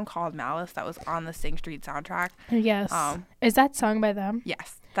Town Called Malice that was on the Sing Street soundtrack. Yes. Is that sung by them?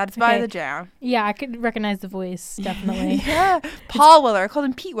 Yes, that's by Okay. The Jam. Yeah, I could recognize the voice, definitely. Yeah, Paul Weller. I called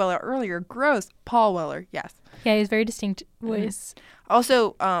him Pete Weller earlier. Gross. Paul Weller. Yes. Yeah, he has a very distinct voice.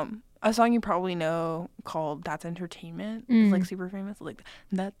 Also, a song you probably know called "That's Entertainment" is like super famous. Like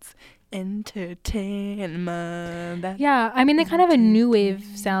that's entertainment. That's Yeah, I mean, they kind of have a new wave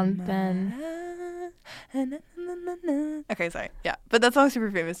sound then. Okay, sorry. Yeah, but that song's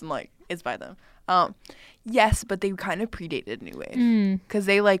super famous and like it's by them. Yes, but they kind of predated new wave because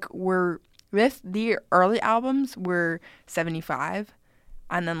they like were the early albums were 75,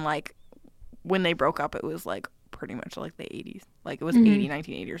 and then like when they broke up, it was like pretty much like the 80s, like it was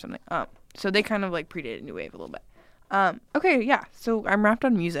 1980 or something. So they kind of like predated new wave a little bit. Okay, yeah. So I'm wrapped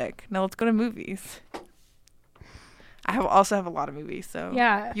on music. Now let's go to movies. I also have a lot of movies, so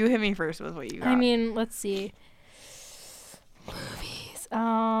Yeah. you hit me first with what you got. I mean, let's see. Movies.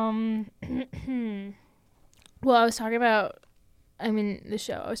 Well, I was talking about, the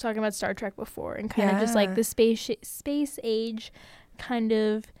show. I was talking about Star Trek before, and kind of just like Yeah. the space age kind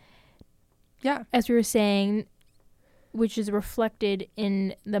of, yeah, as we were saying, which is reflected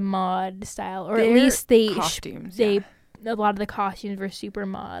in the mod style, or Their at least costumes. a lot of the costumes were super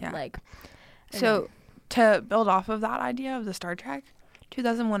mod. Yeah. Like, So to build off of that idea of the Star Trek,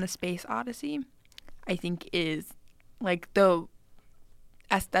 2001: A Space Odyssey, I think is like the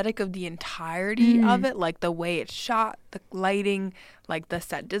aesthetic of the entirety of it, like the way it's shot, the lighting, like the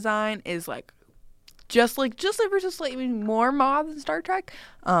set design is like just ever so slightly more mod than Star Trek.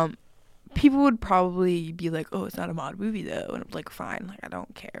 People would probably be like, oh, it's not a mod movie though, and I'm like, fine, like I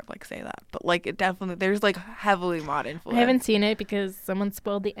don't care, like say that, but like it definitely, there's like heavily mod influence. I haven't seen it because someone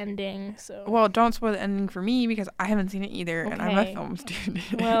spoiled the ending. So Well, don't spoil the ending for me because I haven't seen it either, and I'm a Okay. film student.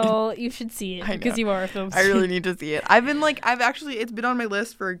 well, you should see it I because know. you are a film I student. really need to see it. it's been on my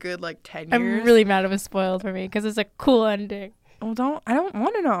list for a good like 10 years. I'm really mad it was spoiled for me because it's a cool ending. Well, I don't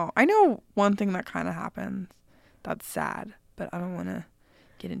want to know. I know one thing that kind of happens that's sad, but I don't want to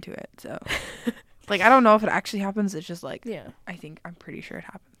get into it. So, like, I don't know if it actually happens. It's just like, Yeah. I'm pretty sure it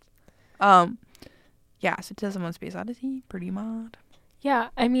happens. Yeah, so 2001: Space Odyssey, pretty mod. Yeah,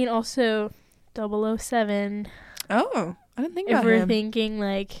 I mean, also 007. Oh, I didn't think If about we're him. thinking,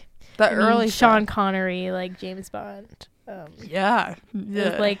 like, The I mean, early Sean stuff. Connery, like James Bond. Yeah.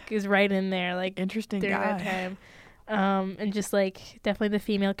 Is right in there, like, Interesting during guy. that time. And just, like, definitely the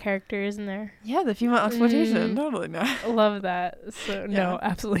female characters in there. Yeah, the female exploitation. Mm. Totally no. Love that. So, no,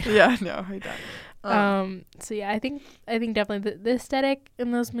 absolutely. Yeah, no, I don't. So yeah, I think definitely the aesthetic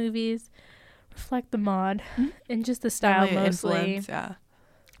in those movies reflect the mod and just the style Definitely mostly. influence, yeah.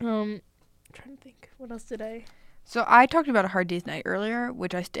 I'm trying to think, what else did I? So I talked about A Hard Day's Night earlier,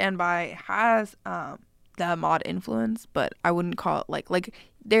 which I stand by has the mod influence, but I wouldn't call it like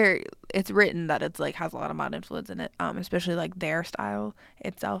there. It's written that it's like has a lot of mod influence in it, especially like their style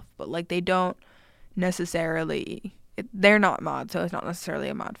itself. But like they don't necessarily. They're not mod, so it's not necessarily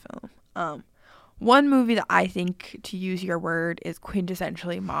a mod film. One movie that I think, to use your word, is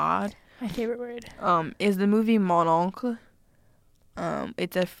quintessentially mod. My favorite word. Is the movie Mon Oncle.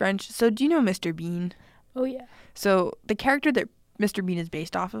 It's a French. So do you know Mr. Bean? Oh yeah. So the character that Mr. Bean is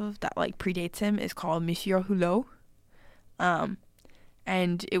based off of, that like predates him, is called Monsieur Hulot. And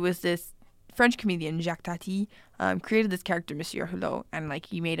and it was this French comedian Jacques Tati created this character Monsieur Hulot, and like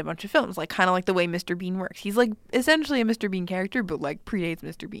he made a bunch of films, like kind of like the way Mr. Bean works. He's like essentially a Mr. Bean character, but like predates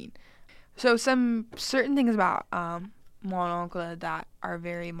Mr. Bean. So some certain things about Mon Oncle that are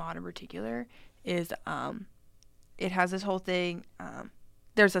very Maud in particular is it has this whole thing.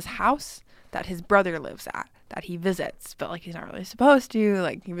 There's this house that his brother lives at that he visits, but like he's not really supposed to.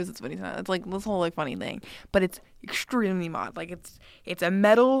 Like he visits when he's not. It's like this whole like funny thing, but it's extremely Maud. Like it's a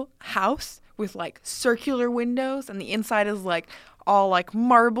metal house with like circular windows, and the inside is like all like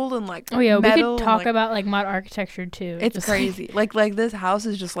marbled and like Oh yeah, metal we could talk and, like, about like Maud architecture too. it's Just, crazy. Like this house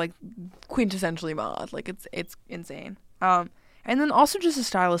is just like quintessentially Maud. Like it's insane. And then also just the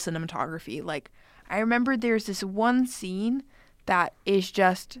style of cinematography. Like I remember there's this one scene that is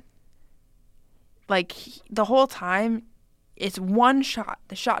just like the whole time it's one shot.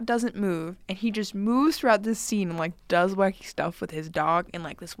 The shot doesn't move, and he just moves throughout this scene and like does wacky stuff with his dog. And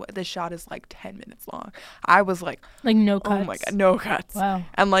like this shot is like 10 minutes long. I was like no cuts. oh my god, no cuts. Wow.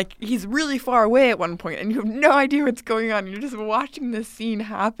 And like he's really far away at one point, and you have no idea what's going on. You're just watching this scene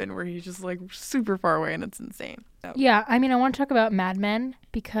happen where he's just like super far away, and it's insane. So, Yeah, I mean, I want to talk about Mad Men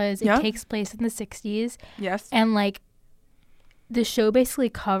because it Yeah. takes place in the 60s, yes. and like the show basically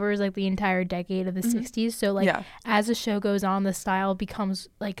covers like the entire decade of the 60s. So like Yeah. as the show goes on, the style becomes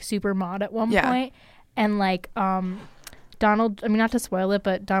like super mod at one Yeah. point. And like Donald, I mean, not to spoil it,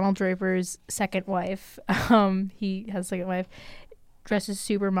 but Donald Draper's second wife, he has a second wife, dresses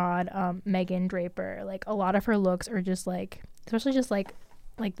super mod, Megan Draper. Like a lot of her looks are just like, especially just like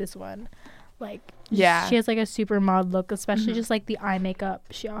this one. Like Yeah. she has like a super mod look, especially just like the eye makeup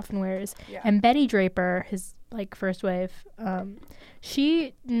she often wears. Yeah. And Betty Draper, his like first wife,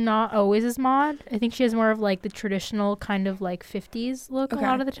 she not always is mod. I think she has more of like the traditional kind of like 50s look Okay. a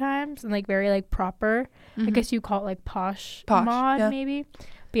lot of the times, and like very like proper. I guess you call it like posh mod yeah. maybe.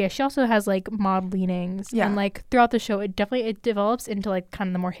 But yeah, she also has like mod leanings. Yeah. And like throughout the show it develops into like kind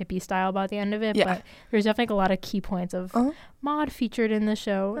of the more hippie style by the end of it. Yeah. But there's definitely a lot of key points of Uh-huh. mod featured in the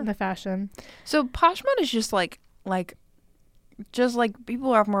show, in the fashion. So posh mod is just like people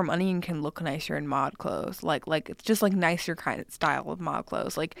who have more money and can look nicer in mod clothes. Like it's just like nicer kind of style of mod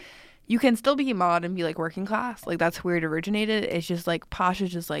clothes. Like you can still be mod and be like working class. Like that's where it originated. It's just like posh is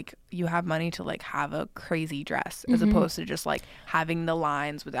just like you have money to like have a crazy dress as opposed to just like having the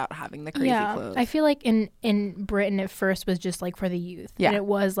lines without having the crazy clothes. I feel like in Britain it first was just like for the youth. Yeah. And it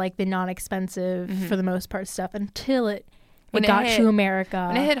was like the non-expensive for the most part stuff until it When it got hit- to America.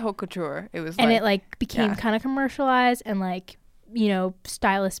 When it hit haute couture, it was and like it like became yeah. kind of commercialized, and like, you know,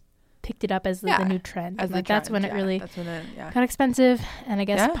 stylists picked it up as the new trend. as And, the like that's when trend, it really that's when it got expensive, and I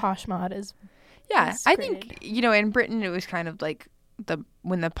guess Yeah. posh mod is Yeah, was I created. think, you know, in Britain it was kind of like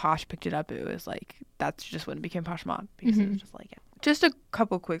when the posh picked it up, it was like that's just when it became posh mod because it was just like Just a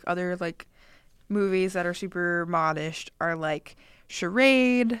couple quick other like movies that are super modish are like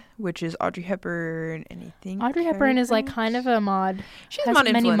Charade, which is Audrey Hepburn. Anything? Audrey Hepburn is like kind of a mod. She has has mod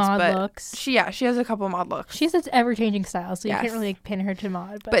many influence, mod but looks. she has a couple mod looks. She's an ever-changing style, so you Yes. can't really pin her to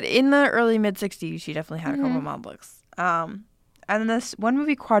mod. But in the early mid '60s, she definitely had a couple of mod looks. And then this one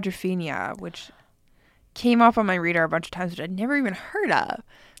movie, Quadrophenia, which came up on my radar a bunch of times, which I'd never even heard of,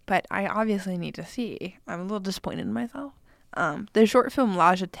 but I obviously need to see. I'm a little disappointed in myself. The short film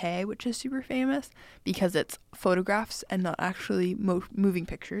La Jetée, which is super famous because it's photographs and not actually moving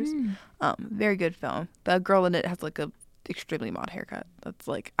pictures. Very good film. The girl in it has like a extremely mod haircut. That's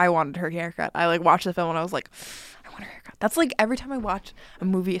like, I wanted her haircut. I like watched the film and I was like, I want her haircut. That's like every time I watch a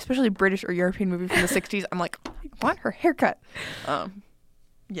movie, especially a British or European movie from the 60s, I'm like, I want her haircut.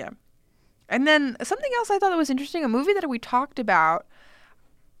 Yeah. And then something else I thought that was interesting, a movie that we talked about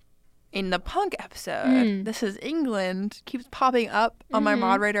in the punk episode, This Is England, keeps popping up on my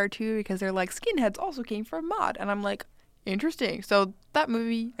mod radar too because they're like, skinheads also came from mod. And I'm like, interesting. So that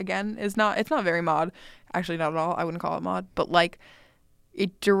movie, again, it's not very mod. Actually, not at all. I wouldn't call it mod. But like,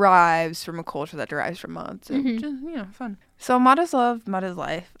 it derives from a culture that derives from mod. So just, you know, fun. So mod is love, mod is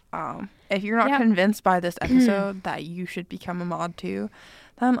life. If you're not Yeah. convinced by this episode that you should become a mod too,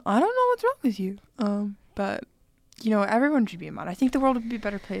 then I don't know what's wrong with you. But you know, everyone should be a mod. I think the world would be a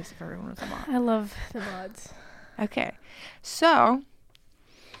better place if everyone was a mod. I love the mods. Okay. So,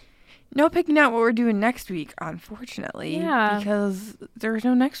 no picking out what we're doing next week, unfortunately. Yeah. Because there's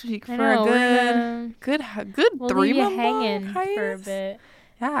no next week I for know, a good we'll 3 leave you month hanging long for a hiatus. bit.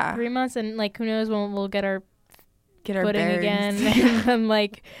 Yeah. 3 months, and like who knows when we'll get our Get our footing bearings. again and then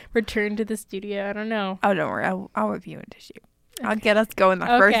like return to the studio. I don't know. Oh, don't worry. I'll whip you into shape. I'll get us going the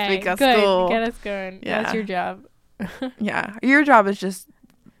first week of good. school. Get us going. Yeah. That's your job. Yeah. Your job is just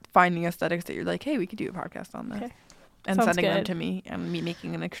finding aesthetics that you're like, hey, we could do a podcast on this. Okay. and Sounds sending them good. to me, and me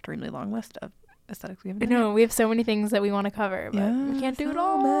making an extremely long list of aesthetics we haven't done. No, we have so many things that we want to cover, but we can't do it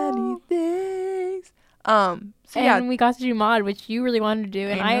all. Many things. So And yeah, we got to do mod, which you really wanted to do,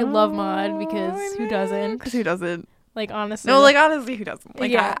 and I love mod because who doesn't? Because who doesn't? Like, honestly. No, like honestly, who doesn't?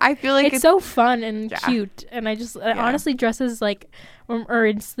 Like Yeah. I feel like it's so fun and Yeah. cute, and I just honestly dresses like, or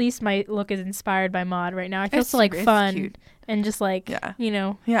at least my look is inspired by mod right now. I feel It's so like it's fun cute. and just like Yeah.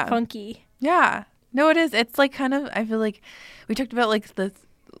 yeah, funky. Yeah. No, it is. It's like kind of, I feel like we talked about like this,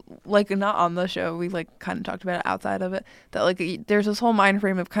 like not on the show, we like kind of talked about it outside of it, that like there's this whole mind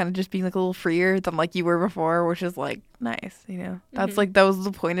frame of kind of just being like a little freer than like you were before, which is like nice, you know? That's like, that was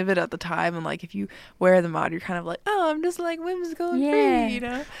the point of it at the time. And like if you wear the mod, you're kind of like, oh, I'm just like whimsical and Yeah. free, you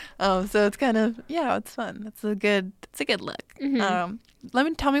know? So it's kind of, yeah, it's fun. It's a good look.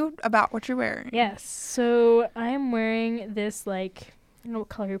 Tell me about what you're wearing. Yes. So I'm wearing this like, I don't know what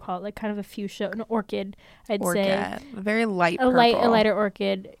color you call it, like kind of a fuchsia, an orchid, I'd say. A very light A purple. lighter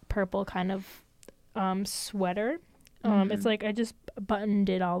orchid purple kind of sweater. It's like I just buttoned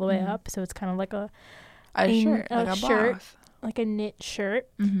it all the way up, so it's kind of like a shirt, a like a shirt. blouse. like a knit shirt,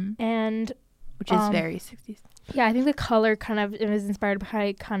 Mm-hmm. and Which is very 60s. yeah, I think the color kind of it was inspired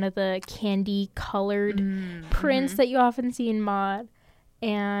by kind of the candy colored prints that you often see in mod.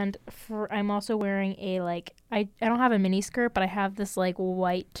 And I'm also wearing a like I don't have a mini skirt, but I have this like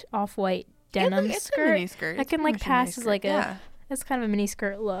off-white denim it's skirt. A mini skirt. I It's can pretty like much a pass mini as skirt. like Yeah. it's kind of a mini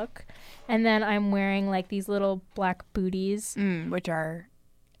skirt look. And then I'm wearing like these little black booties. Which are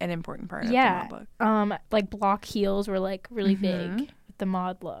an important part Yeah. of the mod look. Like block heels were like really big with the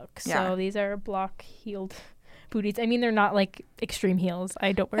mod look. Yeah. So these are block heeled booties. I mean, they're not like extreme heels.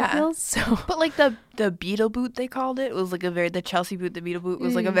 I don't wear Yeah. heels, so But like the beetle boot, they called it, was like the Chelsea boot, the beetle boot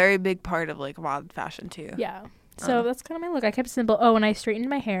was like a very big part of like mod fashion too. yeah. So that's kind of my look. I kept it simple. Oh, and I straightened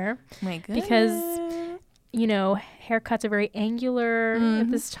my hair. My goodness. Because, haircuts are very angular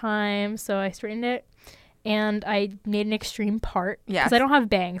at this time. So I straightened it and I made an extreme part. Yes. Because I don't have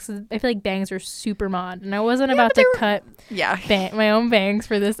bangs. I feel like bangs are super mod. And I wasn't about to cut yeah. my own bangs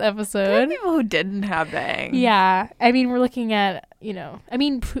for this There are episode. people who didn't have bangs. Yeah. I mean, we're looking at,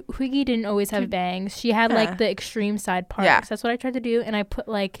 Twiggy didn't always have bangs. She had like the extreme side parts. Yeah. That's what I tried to do. And I put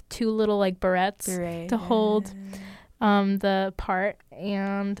like two little like barrettes to hold the part.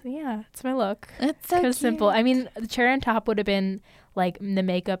 And yeah, it's my look. It's so Kind of cute. simple. I mean, the cherry on top would have been like the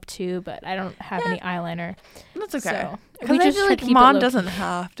makeup too, but I don't have any eyeliner. That's okay. So, Because I feel like tried to keep it mod low-key. doesn't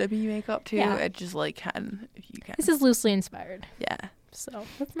have to be makeup too. Yeah. It just like can if you can. This is loosely inspired. Yeah. So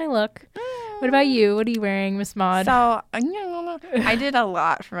that's my look. What about you? What are you wearing, Miss Maud? So I did a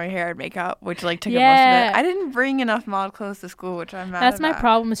lot for my hair and makeup, which like took up most Yeah. of it. I didn't bring enough mod clothes to school, which I'm mad That's my about.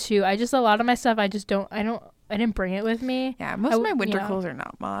 problem too. I just a lot of my stuff I didn't bring it with me. Yeah, most of my winter yeah. clothes are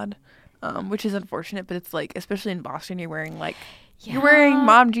not mod, which is unfortunate. But it's like, especially in Boston, you're wearing like you're wearing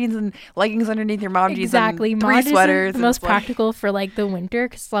mom jeans and leggings underneath your mom Exactly. jeans and Mod three isn't sweaters. the and most it's like- practical for like the winter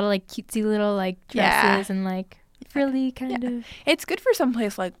because it's a lot of like cutesy little like Yeah. dresses and like frilly kind of. It's good for some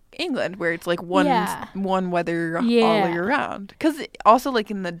place like England where it's like one Yeah. weather all Yeah. year round. Because also like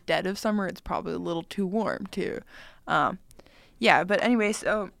in the dead of summer, it's probably a little too warm too. Yeah, but anyway,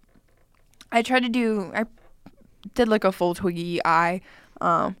 so I did like a full Twiggy eye,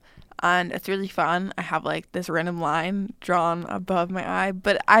 and it's really fun. I have like this random line drawn above my eye,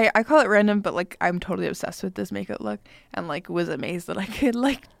 but I call it random, but like I'm totally obsessed with this makeup look and like was amazed that I could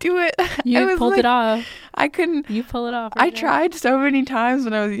like do it. You was, pulled like, it off. I couldn't. You pull it off. I right now. tried so many times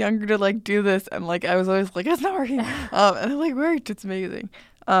when I was younger to like do this, and like I was always like, it's not working. And it like worked. It's amazing.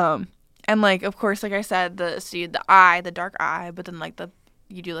 And like of course, like I said, the dark eye, but then like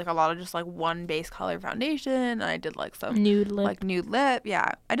you do like a lot of just like one base color foundation. And I did like some Nude lip. like nude lip.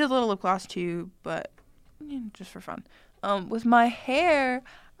 Yeah, I did a little lip gloss too, but just for fun. With my hair,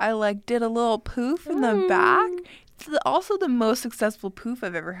 I like did a little poof in the back. It's also the most successful poof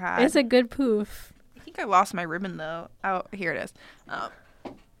I've ever had. It's a good poof. I think I lost my ribbon though. Oh, here it is.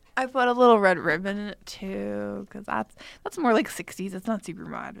 I put a little red ribbon in it too, because that's more like 60s. It's not super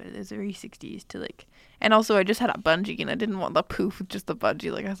mod, but it is very 60s to like. And also, I just had a bungee, and I didn't want the poof with just the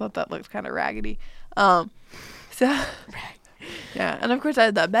bungee. Like I thought that looked kind of raggedy. So yeah, and of course I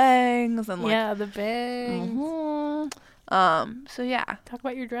had the bangs and like Yeah, the bangs. So yeah. Talk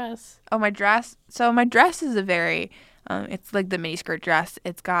about your dress. Oh, my dress. So my dress is a very, it's like the mini skirt dress.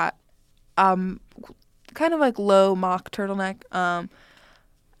 It's got, kind of like low mock turtleneck.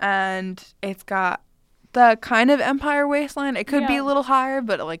 And it's got the kind of empire waistline. It could be Yeah. a little higher,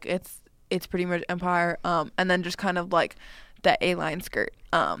 but like it's pretty much empire. And then just kind of like the A-line skirt.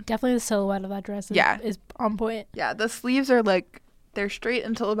 Definitely the silhouette of that dress is on point. Yeah, the sleeves are like they're straight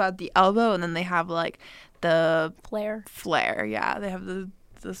until about the elbow, and then they have like the Flare. flare. Yeah, they have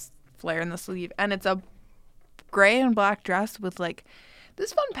this flare in the sleeve, and it's a gray and black dress with like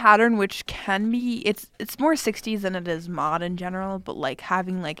this fun pattern, which can be it's more 60s than it is mod in general, but like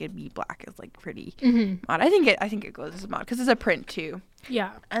having like it be black is like pretty mod. I think it goes as mod because it's a print too.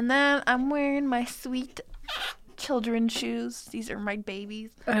 Yeah. And then I'm wearing my sweet children's shoes. These are my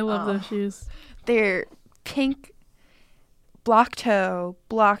babies. I love those shoes. They're pink, block toe,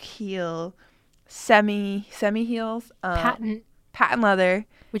 block heel, semi heels, Patent, leather,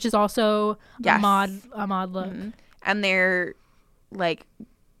 which is also Yes. a mod look. and they're like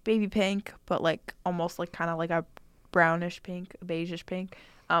baby pink, but like almost like kind of like a brownish pink, a beigeish pink.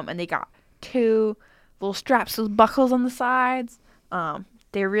 And they got 2 little straps with buckles on the sides.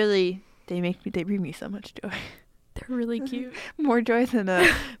 They bring me so much joy. They're really cute. More joy than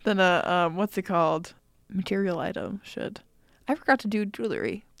a what's it called, material item should. I forgot to do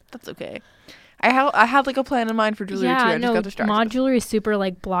jewelry. That's okay. I had like a plan in mind for jewelry too. I just got distracted. mod jewelry is super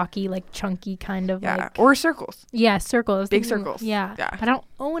like blocky, like chunky kind of Yeah, like. or circles. Yeah, circles. Big circles. Yeah. Yeah. But I don't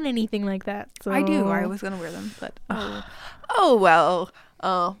own anything like that. So. I do. I was gonna wear them, but oh well.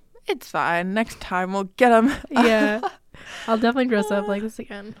 It's fine. Next time we'll get them. Yeah. I'll definitely dress up like this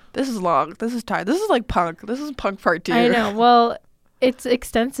again. This is long. This is tired. This is like punk. This is punk part 2. I know. Well, it's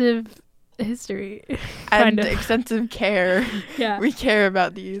extensive history. And kind of. extensive care. Yeah. We care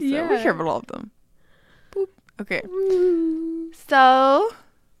about these. So we Yeah. care about all of them. Boop. Okay. So,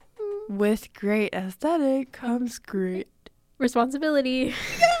 with great aesthetic comes great. Responsibility.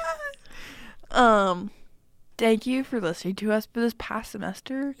 Thank you for listening to us for this past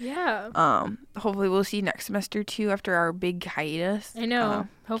semester. Yeah. Hopefully we'll see you next semester too after our big hiatus. I know.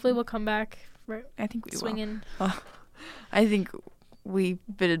 Hopefully we'll come back I think we will. swinging. I think we've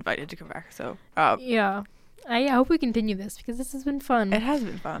been invited to come back, so Yeah. I hope we continue this because this has been fun. it has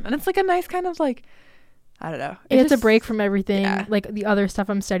been fun, and it's like a nice kind of like, I don't know. It's a just- break from everything, yeah. like the other stuff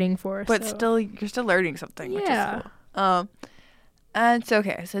I'm studying for. but so. still you're still learning something, which Yeah. is cool. And it's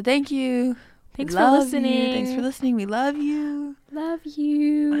okay. So thank you. Thanks We for love listening. you. Thanks for listening. We love you. Love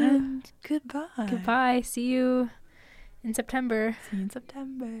you. And goodbye. Goodbye. See you in September. See you in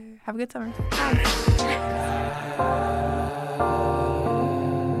September. Have a good summer. Bye.